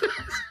 so...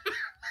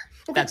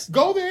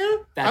 Go there.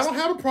 I don't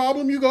have a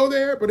problem. You go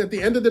there. But at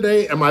the end of the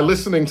day, am I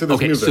listening to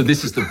this music? So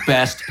this is the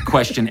best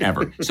question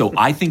ever. So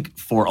I think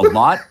for a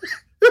lot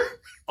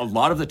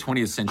of the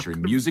 20th century,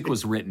 music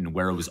was written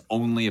where it was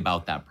only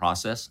about that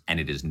process, and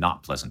it is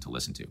not pleasant to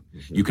listen to.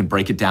 Mm-hmm. You can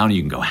break it down, and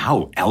you can go,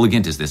 how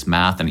elegant is this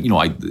math? And,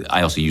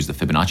 I also use the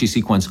Fibonacci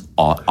sequence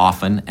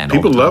often. And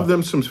people love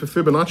them some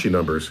Fibonacci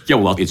numbers. Yeah,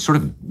 well, it sort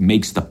of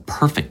makes the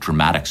perfect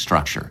dramatic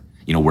structure.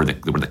 Where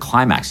the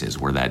climax is,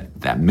 where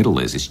that middle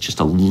is, it's just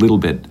a little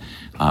bit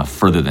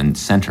further than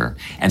center.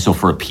 And so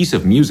for a piece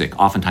of music,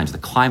 oftentimes the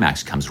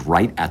climax comes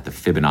right at the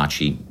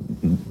Fibonacci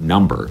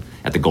number,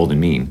 at the golden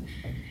mean,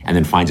 and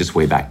then finds its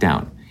way back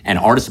down. And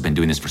artists have been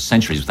doing this for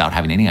centuries without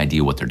having any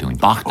idea what they're doing.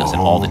 Bach does it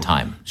all the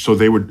time. So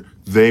they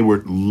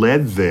were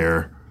led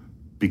there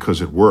because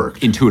it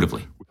worked.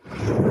 Intuitively.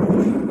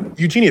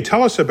 Eugenia,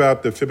 tell us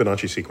about the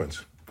Fibonacci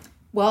sequence.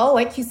 Well,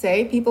 like you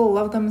say, people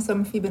love them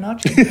some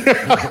Fibonacci.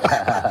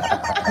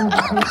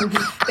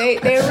 they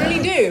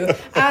really do.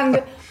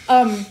 And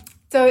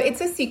so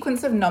it's a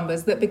sequence of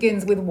numbers that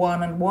begins with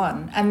 1 and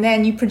 1. And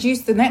then you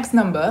produce the next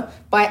number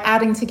by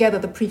adding together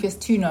the previous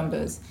 2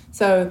 numbers.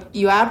 So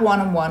you add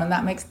 1 and 1, and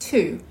that makes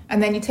 2.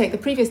 And then you take the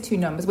previous 2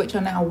 numbers, which are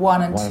now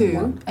 1 and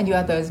 2, and you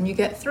add those, and you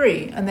get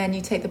 3. And then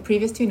you take the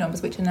previous 2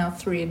 numbers, which are now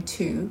 3 and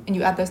 2, and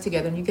you add those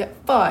together, and you get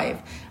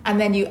 5.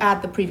 And then you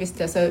add the previous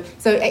 2.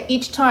 So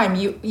each time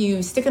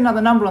you stick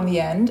another number on the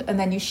end, and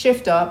then you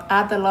shift up,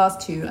 add the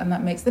last 2, and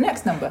that makes the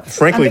next number.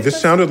 Frankly,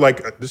 this sounds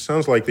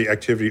like the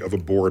activity of a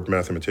bored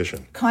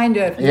mathematician. Kind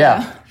of,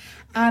 yeah.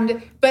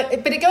 But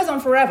it goes on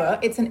forever.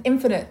 It's an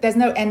infinite. There's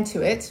no end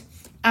to it,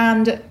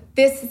 and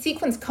this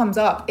sequence comes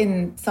up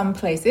in some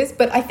places,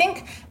 but I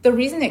think the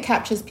reason it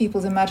captures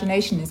people's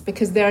imagination is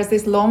because there is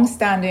this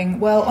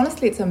long-standing, well,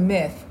 honestly, it's a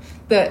myth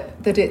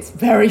that it's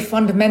very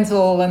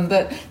fundamental, and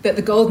that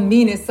the golden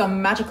mean is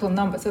some magical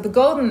number. So the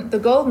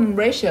golden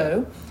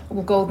ratio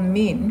or golden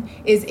mean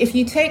is if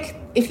you take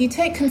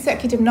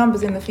consecutive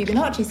numbers in the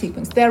Fibonacci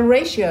sequence, their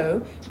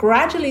ratio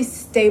gradually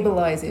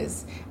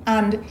stabilizes,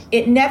 and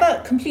it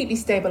never completely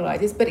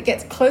stabilizes, but it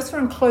gets closer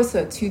and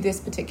closer to this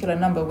particular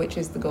number, which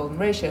is the golden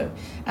ratio.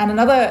 And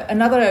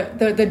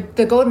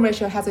the golden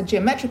ratio has a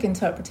geometric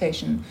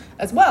interpretation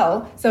as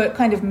well, so it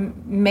kind of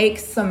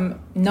makes some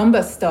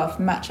number stuff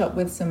match up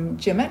with some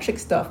geometric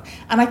stuff.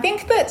 And I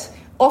think that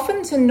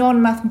often to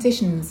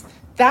non-mathematicians,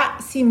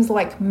 that seems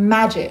like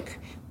magic.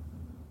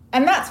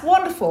 And that's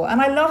wonderful.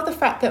 And I love the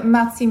fact that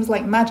math seems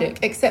like magic,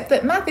 except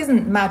that math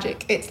isn't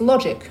magic, it's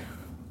logic.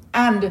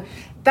 And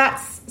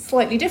that's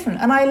slightly different.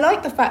 And I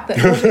like the fact that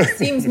logic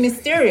seems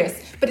mysterious,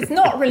 but it's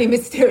not really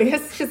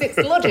mysterious because it's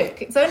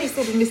logic. It's only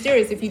sort of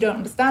mysterious if you don't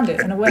understand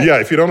it in a way.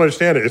 Yeah, if you don't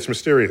understand it, it's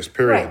mysterious,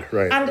 period.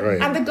 Right.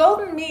 And the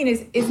golden mean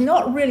is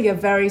not really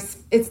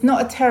it's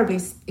not a terribly,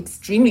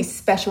 extremely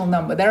special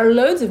number. There are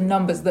loads of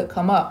numbers that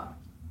come up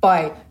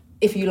by,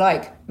 if you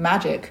like,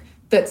 magic.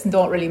 That's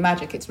not really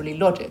magic, it's really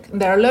logic.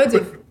 And there are loads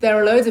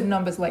of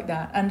numbers like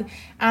that.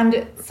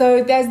 And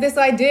so there's this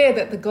idea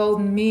that the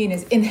golden mean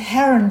is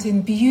inherent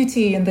in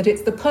beauty and that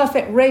it's the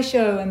perfect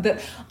ratio and that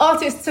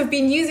artists have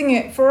been using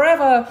it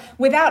forever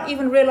without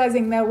even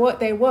realizing what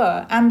they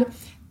were. And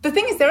the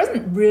thing is, there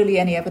isn't really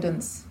any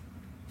evidence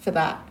for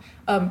that.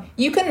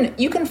 You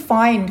can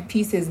find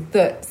pieces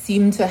that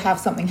seem to have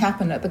something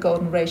happen at the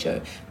golden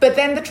ratio. But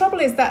then the trouble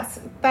is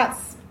that's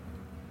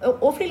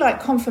awfully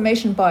like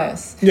confirmation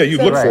bias. Yeah, you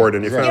look for it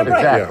and you found it.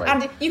 Exactly.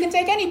 And you can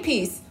take any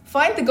piece,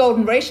 find the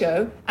golden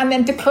ratio, and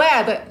then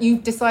declare that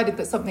you've decided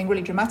that something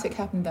really dramatic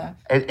happened there.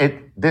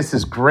 This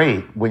is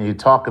great when you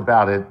talk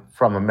about it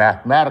from a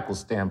mathematical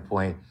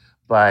standpoint,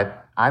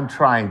 but I'm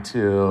trying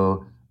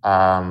to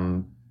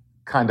kind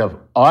of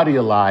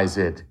audialize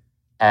it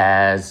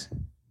as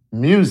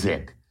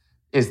music.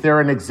 Is there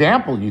an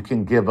example you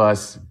can give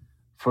us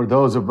for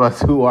those of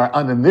us who are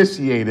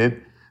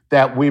uninitiated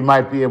that we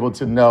might be able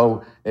to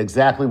know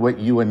exactly what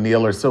you and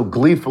Neil are so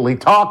gleefully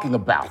talking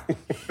about?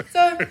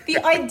 So the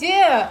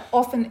idea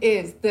often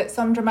is that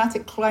some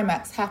dramatic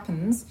climax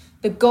happens,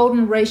 the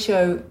golden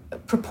ratio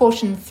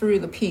proportioned through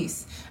the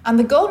piece. And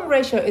the golden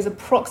ratio is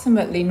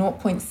approximately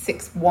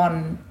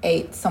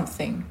 0.618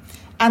 something.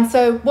 And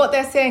so what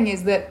they're saying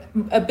is that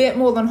a bit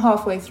more than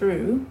halfway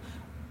through,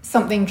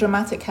 something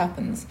dramatic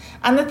happens.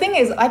 And the thing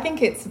is, I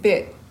think it's a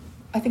bit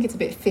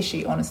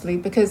fishy, honestly,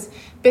 because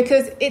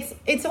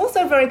it's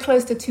also very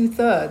close to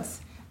 2/3.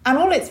 And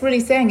all it's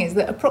really saying is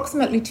that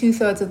approximately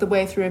 2/3 of the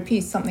way through a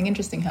piece, something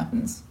interesting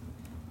happens.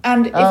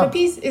 And if a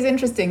piece is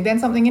interesting, then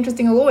something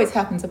interesting will always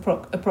happen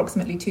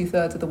approximately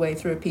 2/3 of the way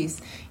through a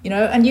piece,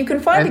 and you can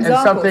find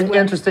examples. And something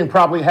interesting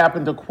probably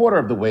happened a quarter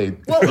of the way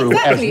through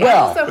exactly, as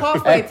well. And also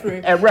halfway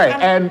through.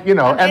 And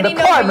the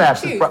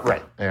climax is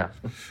right. Yeah.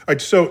 All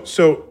right,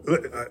 so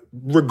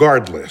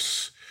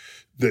regardless,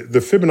 the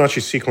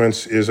Fibonacci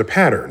sequence is a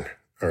pattern,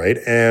 all right?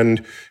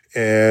 And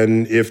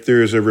if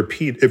there's a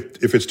repeat,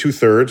 if it's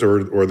 2/3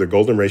 or the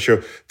golden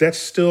ratio, that's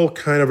still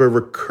kind of a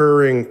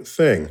recurring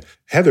thing.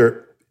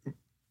 Heather,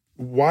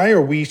 why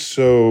are we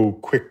so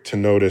quick to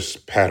notice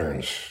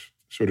patterns,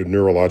 sort of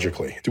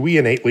neurologically? Do we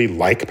innately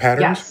like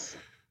patterns? Yes.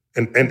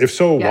 And if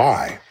so, yes.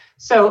 Why?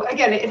 So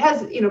again, it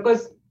has,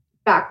 goes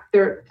back,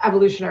 there are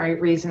evolutionary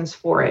reasons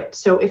for it.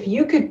 So if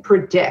you could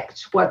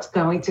predict what's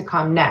going to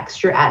come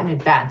next, you're at an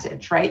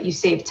advantage, right? You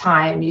save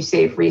time, you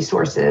save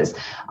resources.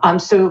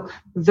 So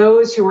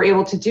those who were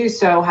able to do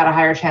so had a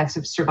higher chance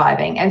of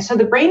surviving. And so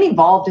the brain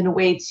evolved in a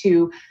way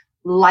to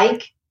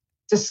like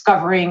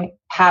discovering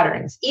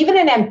patterns. Even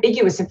in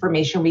ambiguous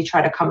information, we try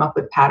to come up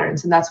with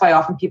patterns. And that's why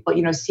often people,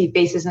 see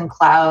faces in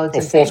clouds.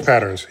 And false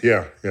patterns.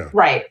 Yeah.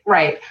 Right.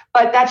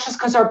 But that's just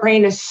because our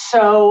brain is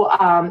so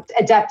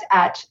adept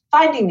at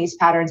finding these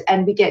patterns.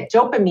 And we get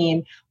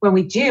dopamine when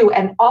we do.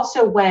 And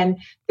also when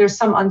there's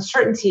some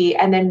uncertainty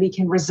and then we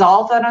can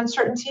resolve that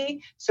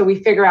uncertainty. So we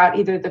figure out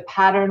either the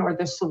pattern or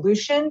the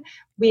solution.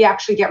 We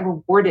actually get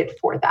rewarded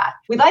for that.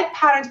 We like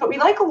patterns, but we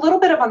like a little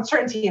bit of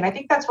uncertainty. And I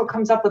think that's what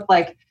comes up with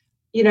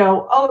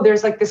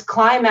there's like this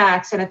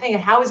climax and a thing,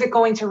 and how is it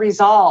going to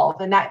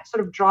resolve? And that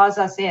sort of draws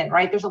us in,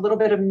 right? There's a little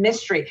bit of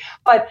mystery,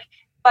 but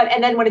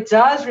and then when it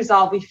does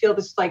resolve, we feel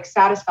this like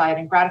satisfied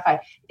and gratified.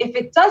 If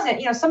it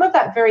doesn't, some of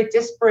that very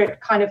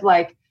disparate kind of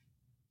like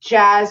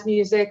jazz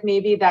music,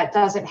 maybe that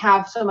doesn't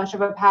have so much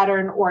of a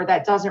pattern or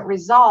that doesn't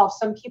resolve,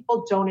 some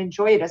people don't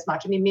enjoy it as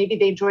much. I mean, maybe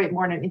they enjoy it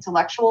more on an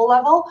intellectual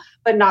level,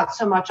 but not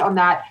so much on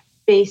that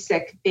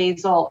basic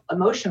basal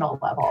emotional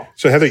level.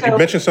 So Heather, you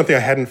mentioned something I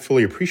hadn't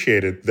fully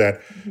appreciated, that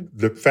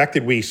the fact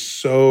that we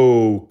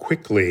so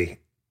quickly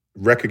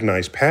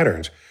recognize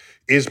patterns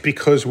is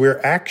because we're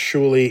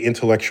actually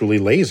intellectually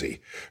lazy,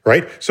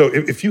 right? So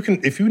if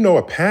you know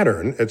a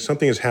pattern and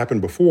something has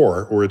happened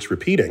before or it's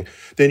repeating,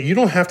 then you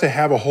don't have to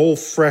have a whole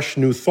fresh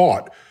new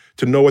thought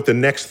to know what the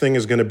next thing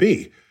is going to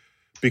be,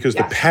 because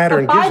the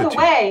pattern gives it to you. By the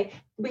way,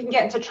 we can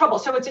get into trouble.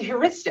 So it's a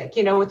heuristic,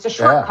 it's a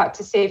shortcut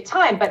to save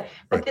time. But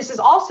this is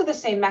also the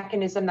same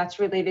mechanism that's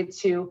related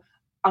to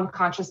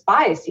unconscious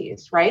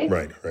biases, right?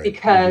 Right.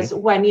 Because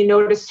when you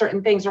notice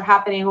certain things are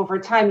happening over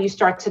time, you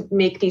start to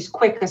make these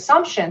quick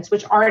assumptions,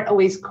 which aren't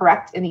always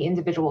correct in the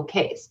individual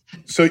case.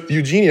 So,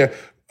 Eugenia,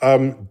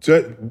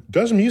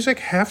 does music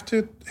have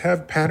to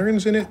have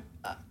patterns in it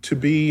to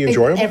be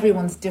enjoyable?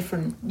 Everyone's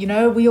different.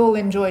 We all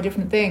enjoy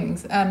different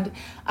things. And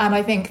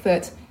I think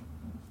that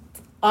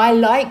I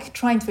like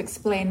trying to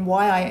explain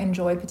why I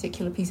enjoy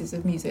particular pieces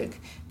of music,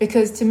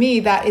 because to me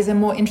that is a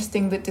more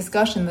interesting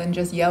discussion than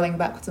just yelling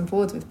backwards and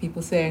forwards with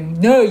people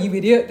saying, no, you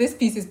idiot, this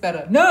piece is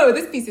better. No,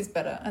 this piece is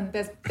better. And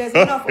there's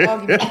enough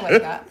arguments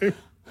like that. You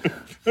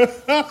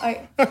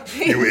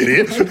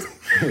idiot.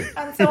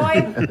 And so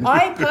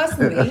I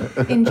personally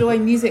enjoy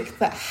music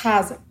that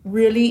has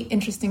really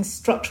interesting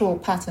structural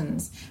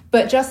patterns.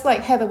 But just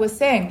like Heather was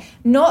saying,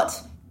 not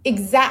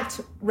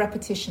exact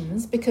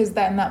repetitions, because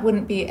then that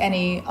wouldn't be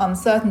any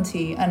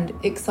uncertainty and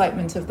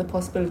excitement of the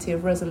possibility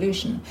of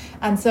resolution.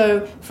 And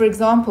so, for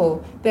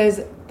example, there's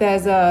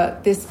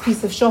this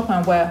piece of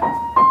Chopin where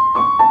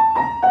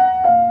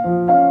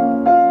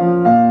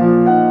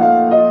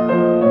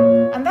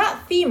and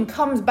that theme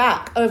comes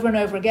back over and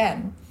over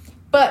again,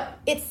 but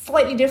it's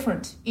slightly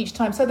different each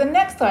time. So the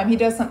next time he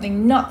does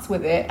something nuts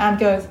with it and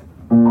goes,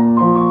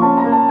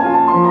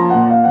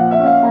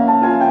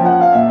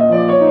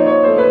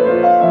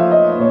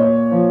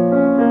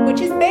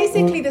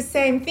 basically the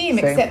same theme,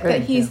 except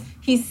that he's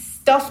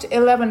stuffed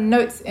 11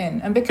 notes in,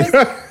 and because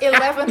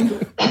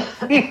 11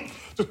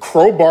 just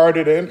crowbarred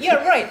it in.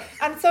 Yeah, right.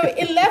 And so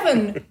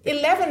 11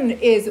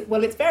 is,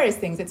 well, it's various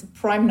things. It's a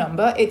prime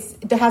number.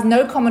 It has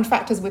no common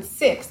factors with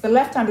 6. The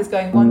left hand is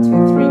going 1, 2,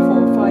 3,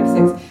 4,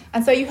 5, 6,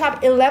 and so you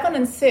have 11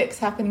 and 6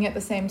 happening at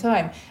the same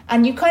time,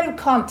 and you kind of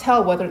can't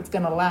tell whether it's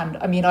going to land.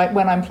 I mean,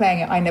 when I'm playing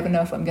it, I never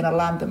know if I'm going to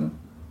land them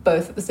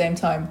both at the same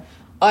time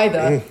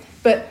either.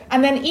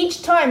 And then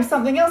each time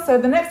something else, so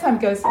the next time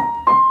it goes.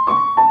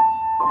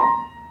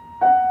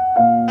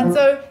 And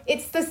so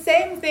it's the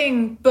same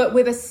thing, but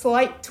with a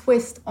slight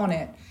twist on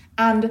it.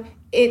 And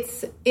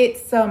it's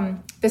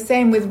the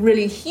same with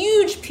really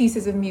huge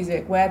pieces of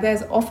music where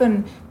there's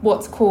often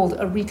what's called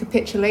a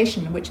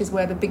recapitulation, which is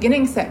where the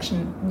beginning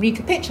section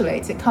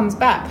recapitulates, it comes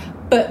back,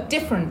 but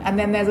different, and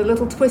then there's a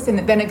little twist in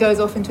it, then it goes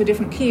off into a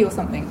different key or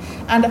something.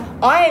 And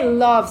I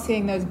love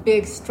seeing those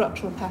big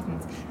structural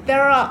patterns.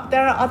 There are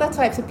other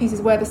types of pieces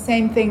where the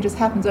same thing just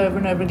happens over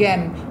and over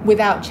again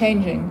without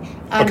changing.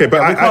 Okay,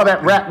 but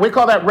we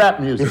call that rap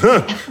music.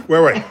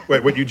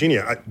 Wait,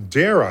 Eugenia,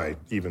 dare I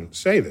even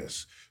say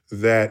this,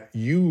 that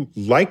you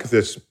like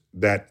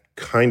that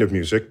kind of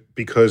music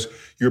because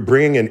you're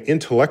bringing an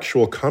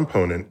intellectual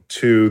component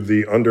to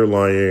the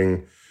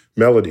underlying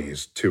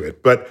melodies to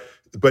it. But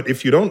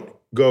if you don't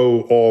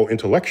go all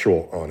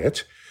intellectual on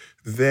it,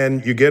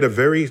 then you get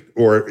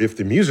or if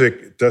the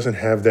music doesn't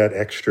have that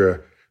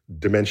extra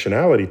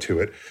dimensionality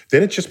to it,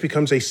 then it just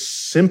becomes a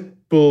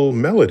simple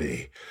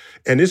melody.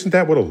 And isn't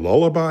that what a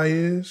lullaby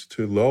is,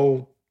 to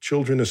lull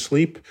children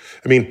asleep?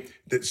 I mean,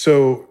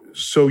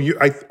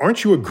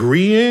 aren't you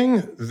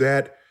agreeing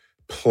that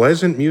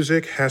pleasant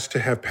music has to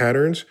have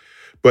patterns,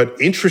 but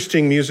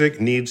interesting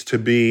music needs to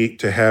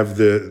have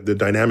the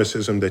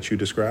dynamicism that you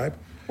describe?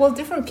 Well,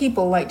 different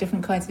people like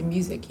different kinds of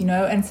music,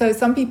 and so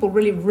some people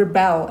really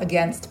rebel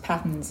against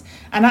patterns.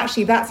 And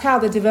actually, that's how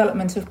the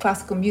development of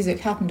classical music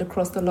happened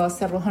across the last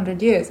several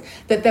hundred years,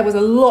 that there was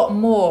a lot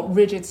more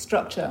rigid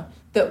structure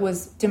that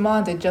was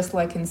demanded, just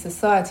like in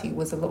society, it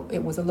was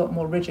a lot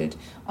more rigid.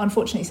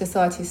 Unfortunately,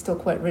 society is still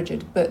quite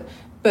rigid, but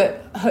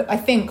I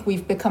think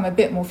we've become a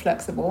bit more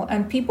flexible,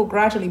 and people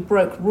gradually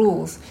broke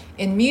rules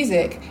in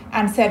music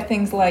and said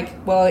things like,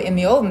 well, in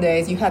the olden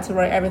days, you had to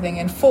write everything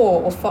in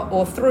 4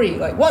 or 3,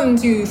 like 1,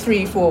 2,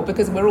 3, 4,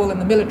 because we're all in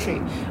the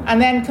military.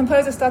 And then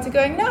composers started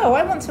going, no,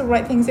 I want to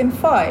write things in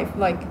 5,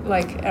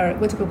 like Eric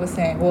Whitacre was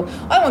saying, or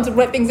I want to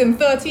write things in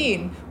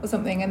 13 or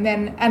something. And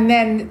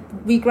then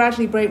we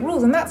gradually break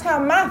rules, and that's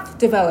how math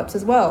develops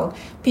as well.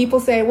 People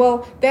say,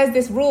 well, there's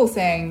this rule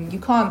saying you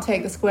can't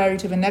take the square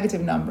root of a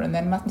negative number, and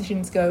then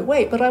mathematicians go,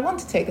 wait, but I want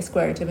to take the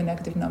square root of a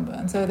negative number.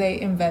 And so they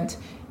invent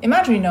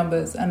imaginary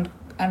numbers and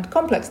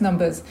complex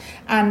numbers.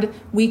 And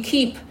we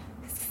keep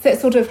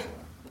sort of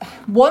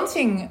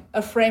wanting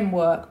a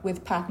framework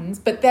with patterns,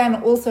 but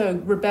then also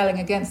rebelling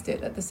against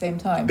it at the same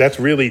time. That's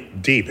really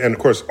deep. And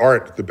of course,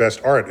 the best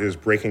art is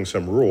breaking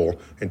some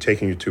rule and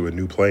taking you to a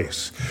new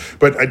place.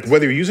 But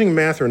whether you're using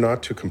math or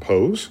not to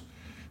compose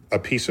a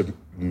piece of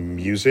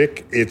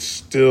music, it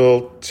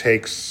still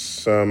takes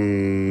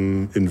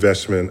some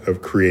investment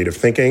of creative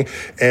thinking.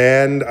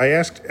 And I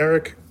asked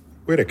Eric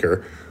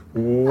Whitacre,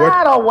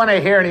 I don't want to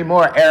hear any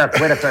more Eric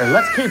Whitacre.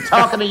 Let's keep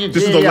talking to Eugenia.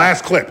 This is the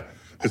last clip.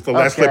 It's the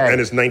last clip,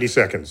 and it's 90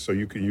 seconds. So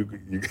you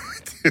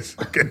it's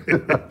okay.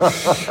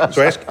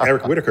 So I asked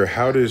Eric Whitacre,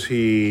 how does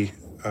he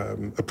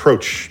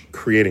approach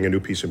creating a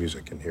new piece of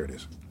music? And here it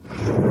is.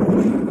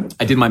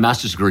 I did my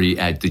master's degree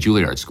at the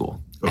Juilliard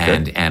School.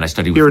 Okay. And I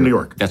studied here in New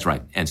York. That's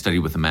right. And studied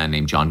with a man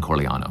named John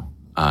Corigliano.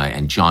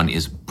 And John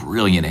is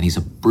brilliant, and he's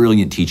a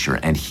brilliant teacher.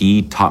 And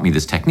he taught me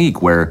this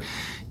technique where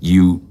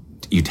you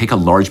you take a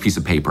large piece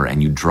of paper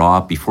and you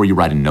draw, before you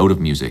write a note of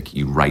music,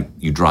 you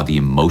draw the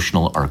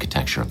emotional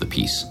architecture of the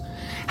piece.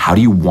 How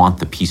do you want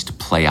the piece to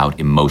play out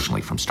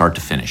emotionally from start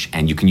to finish?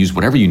 And you can use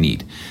whatever you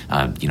need,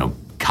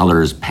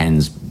 colors,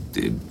 pens,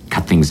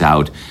 cut things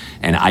out.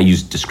 And I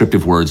use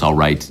descriptive words. I'll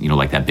write,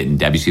 like that bit in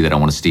Debussy that I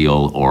want to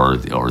steal, or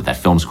that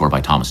film score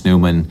by Thomas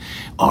Newman,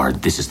 or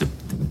this is the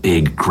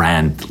big,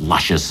 grand,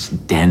 luscious,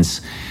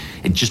 dense,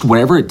 and just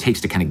whatever it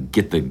takes to kind of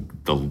get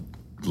the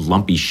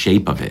lumpy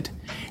shape of it.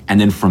 And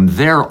then from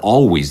there,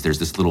 always there's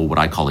this little, what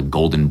I call a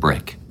golden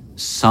brick.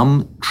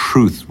 Some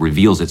truth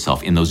reveals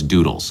itself in those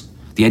doodles.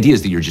 The idea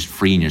is that you're just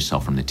freeing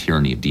yourself from the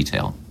tyranny of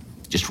detail.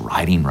 Just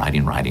writing.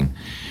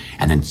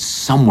 And then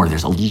somewhere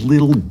there's a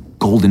little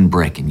golden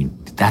brick, and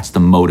that's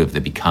the motive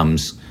that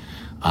becomes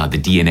the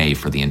DNA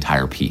for the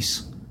entire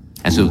piece.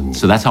 And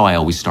so that's how I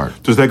always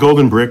start. Does that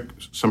golden brick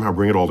somehow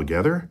bring it all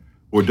together?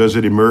 Or does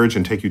it emerge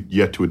and take you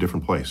yet to a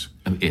different place?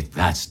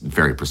 That's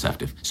very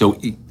perceptive.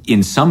 So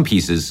in some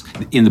pieces,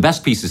 in the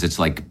best pieces, it's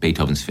like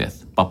Beethoven's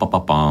Fifth.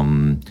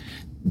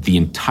 The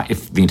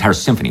entire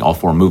symphony, all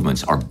four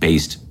movements, are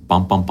based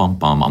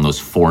on those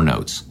four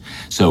notes.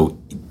 So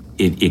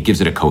it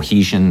gives it a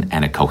cohesion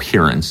and a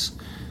coherence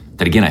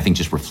that, again, I think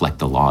just reflect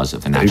the laws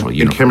of the natural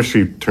universe. In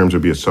chemistry terms, it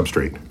would be a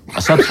substrate. A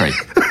substrate.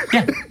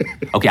 Yeah.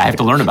 Okay, I have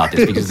to learn about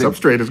this because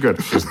substrate is good.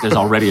 There's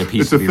already a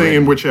piece. It's a thing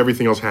in which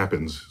everything else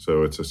happens,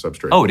 so it's a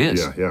substrate. Oh, it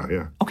is.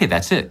 Yeah. Okay,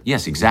 that's it.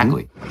 Yes,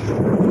 exactly.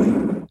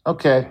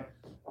 Okay.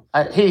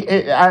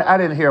 I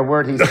didn't hear a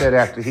word he said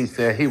after he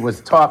said he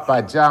was taught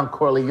by John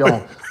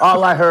Corleone.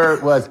 All I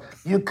heard was,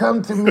 "You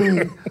come to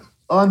me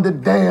on the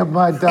day of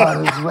my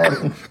daughter's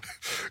wedding."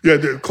 Yeah,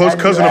 the close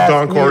cousin of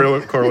Don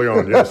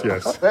Corleone. Yes.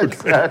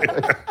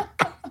 Exactly.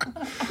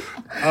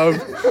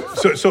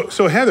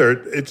 So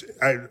Heather,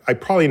 I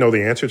probably know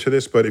the answer to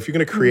this, but if you're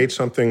going to create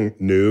something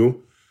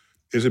new,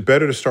 is it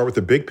better to start with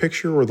the big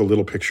picture or the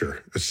little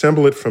picture?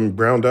 Assemble it from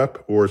ground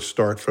up, or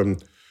start from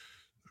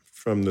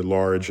the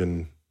large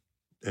and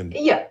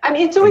yeah. I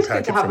mean, it's always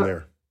good to have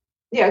there.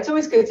 Yeah, it's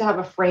always good to have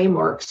a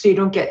framework so you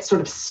don't get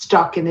sort of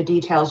stuck in the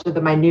details or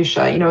the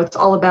minutia. It's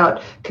all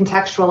about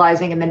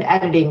contextualizing and then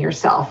editing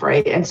yourself,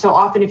 right? And so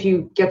often if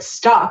you get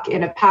stuck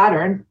in a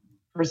pattern,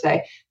 per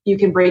se, you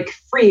can break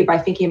free by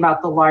thinking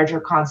about the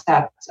larger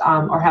concept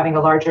or having a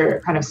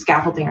larger kind of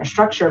scaffolding or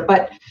structure.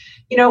 But,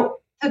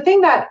 the thing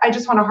that I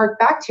just want to hark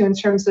back to in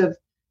terms of,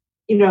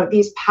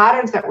 these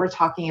patterns that we're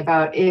talking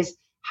about is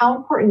how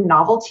important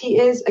novelty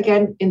is,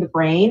 again, in the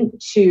brain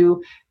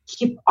to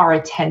keep our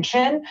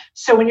attention.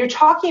 So when you're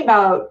talking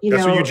about,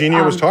 that's what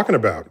Eugenia was talking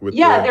about.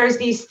 There's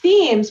these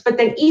themes, but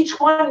then each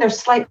one, they're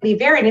slightly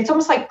varied. It's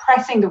almost like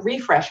pressing the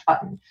refresh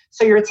button.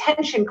 So your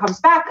attention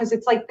comes back because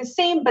it's like the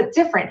same, but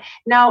different.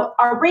 Now,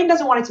 our brain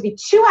doesn't want it to be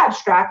too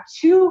abstract,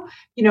 so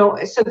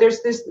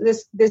there's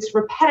this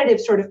repetitive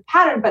sort of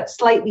pattern, but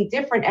slightly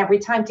different every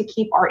time to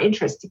keep our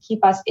interest, to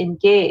keep us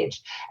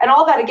engaged. And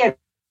all that, again,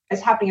 is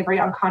happening at a very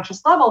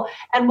unconscious level.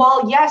 And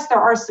while, yes, there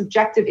are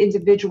subjective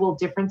individual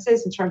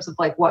differences in terms of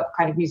like what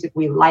kind of music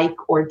we like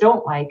or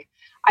don't like,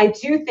 I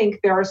do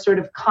think there are sort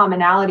of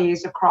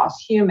commonalities across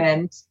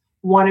humans,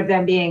 one of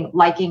them being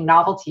liking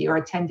novelty or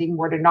attending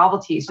more to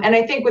novelties. And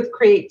I think with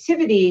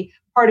creativity,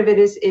 part of it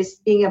is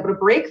being able to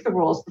break the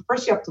rules. But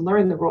first, you have to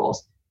learn the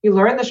rules. You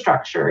learn the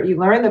structure, you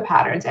learn the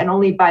patterns, and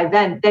only by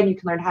then you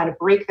can learn how to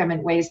break them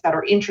in ways that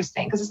are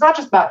interesting. Because it's not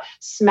just about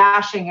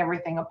smashing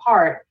everything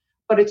apart,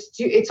 but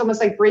it's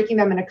almost like breaking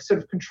them in a sort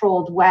of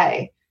controlled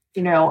way,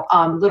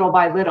 little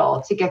by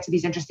little, to get to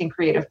these interesting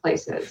creative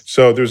places.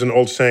 So there's an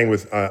old saying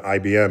with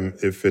IBM: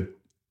 they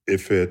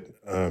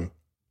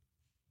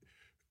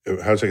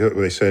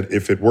said,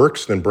 if it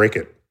works, then break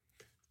it,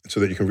 so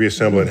that you can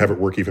reassemble it and have it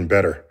work even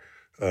better.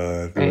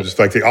 Right. It's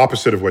like the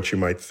opposite of what you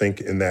might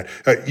think in that.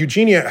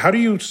 Eugenia, how do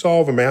you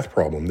solve a math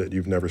problem that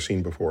you've never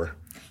seen before?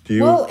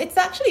 Well, it's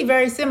actually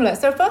very similar.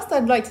 So first,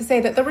 I'd like to say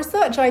that the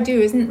research I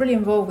do isn't really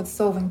involved with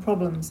solving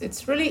problems.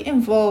 It's really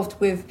involved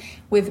with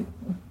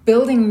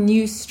building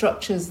new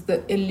structures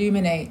that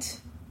illuminate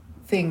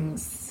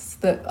things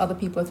that other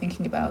people are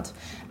thinking about.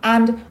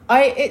 And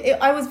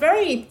I was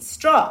very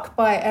struck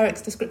by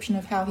Eric's description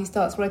of how he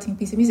starts writing a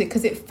piece of music,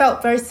 because it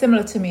felt very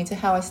similar to me to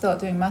how I start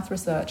doing math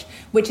research,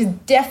 which is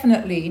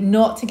definitely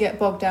not to get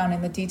bogged down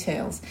in the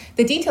details.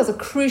 The details are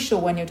crucial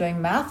when you're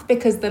doing math,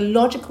 because the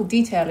logical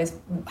detail is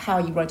how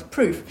you write a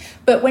proof.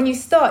 But when you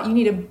start, you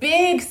need a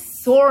big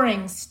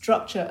soaring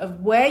structure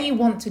of where you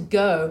want to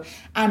go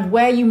and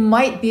where you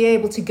might be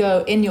able to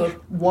go in your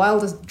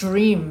wildest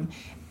dream.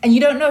 And you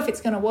don't know if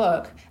it's going to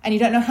work, and you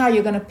don't know how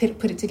you're going to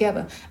put it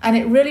together. And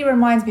it really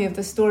reminds me of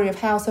the story of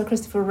how Sir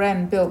Christopher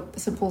Wren built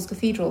St. Paul's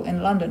Cathedral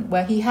in London,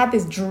 where he had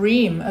this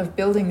dream of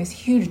building this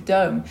huge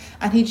dome,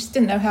 and he just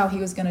didn't know how he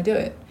was going to do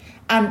it.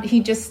 And he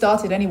just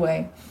started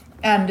anyway.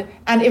 And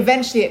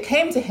eventually it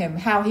came to him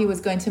how he was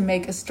going to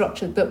make a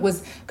structure that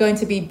was going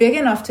to be big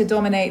enough to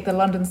dominate the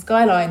London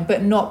skyline,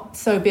 but not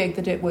so big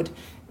that it would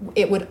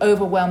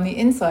overwhelm the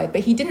inside.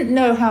 But he didn't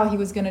know how he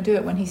was going to do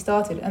it when he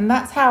started. And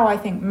that's how I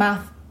think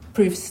math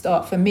proofs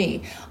start for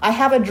me. I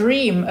have a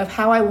dream of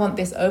how I want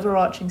this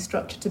overarching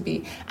structure to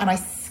be, and I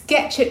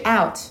sketch it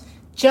out,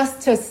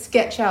 just to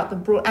sketch out the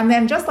broad. And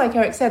then, just like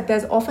Eric said,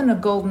 there's often a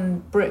golden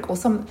brick or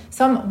some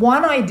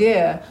one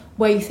idea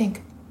where you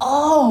think,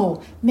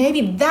 oh,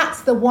 maybe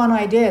that's the one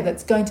idea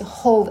that's going to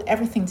hold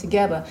everything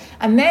together.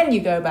 And then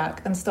you go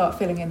back and start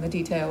filling in the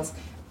details.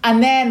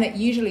 And then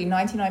usually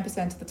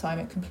 99% of the time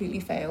it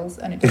completely fails.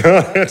 And it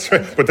That's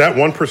right. But that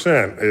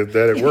 1%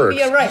 that it works.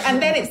 You're right.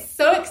 And then it's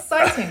so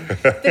exciting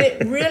that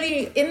it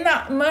really, in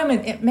that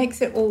moment, it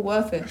makes it all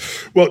worth it.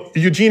 Well,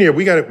 Eugenia,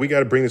 we got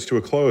to bring this to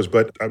a close,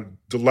 but I'm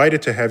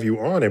delighted to have you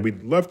on, and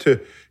we'd love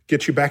to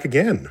get you back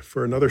again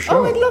for another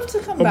show. Oh, I'd love to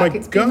come back.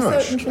 It's been so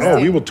interesting.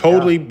 Oh,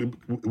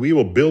 we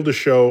will build a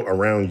show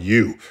around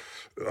you.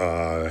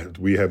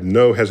 We have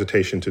no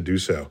hesitation to do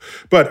so.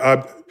 But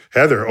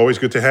Heather, always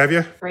good to have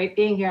you. Great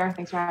being here.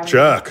 Thanks for having me.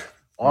 Chuck,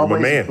 always my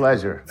man. A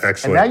pleasure.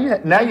 Excellent.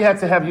 And now you have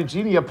to have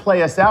Eugenia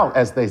play us out,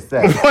 as they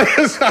say. Play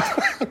us out.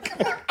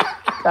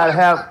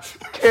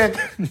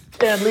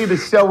 Can't leave the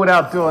show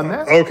without doing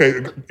that.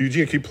 Okay,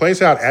 Eugenia, can you play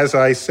us out? As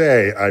I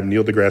say, I'm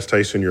Neil deGrasse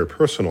Tyson, your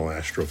personal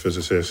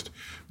astrophysicist,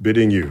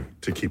 bidding you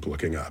to keep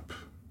looking up.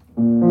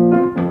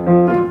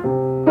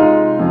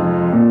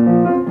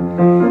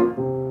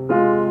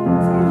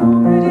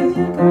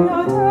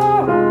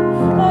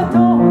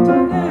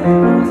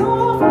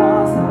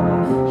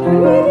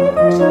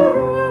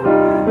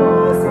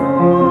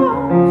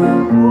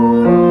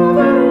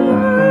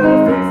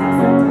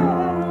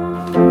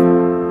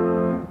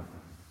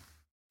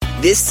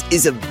 This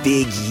is a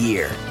big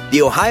year.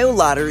 The Ohio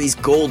Lottery's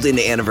golden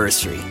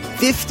anniversary.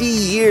 50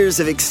 years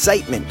of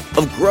excitement,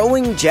 of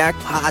growing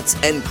jackpots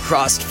and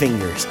crossed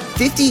fingers.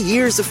 50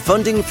 years of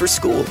funding for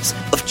schools,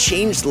 of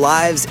changed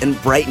lives and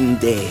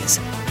brightened days.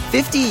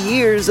 50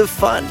 years of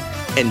fun,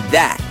 and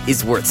that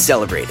is worth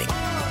celebrating.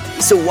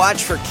 So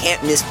watch for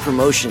can't-miss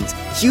promotions,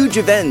 huge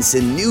events,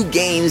 and new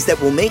games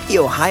that will make the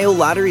Ohio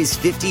Lottery's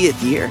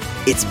 50th year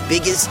its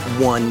biggest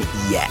one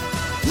yet.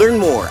 Learn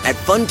more at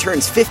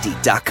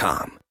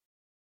funturns50.com.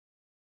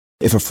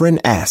 If a friend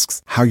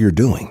asks how you're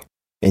doing,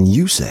 and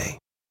you say,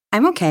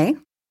 I'm okay.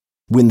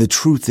 When the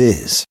truth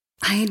is,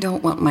 I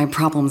don't want my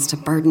problems to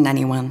burden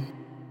anyone.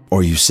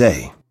 Or you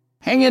say,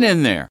 hang it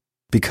in there.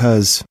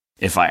 Because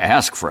if I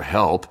ask for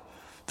help,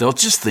 they'll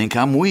just think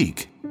I'm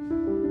weak.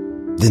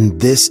 Then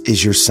this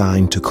is your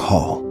sign to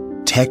call,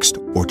 text,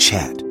 or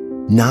chat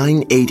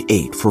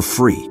 988 for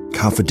free,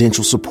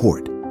 confidential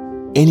support.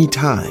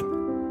 Anytime.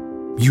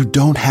 You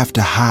don't have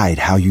to hide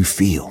how you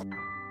feel.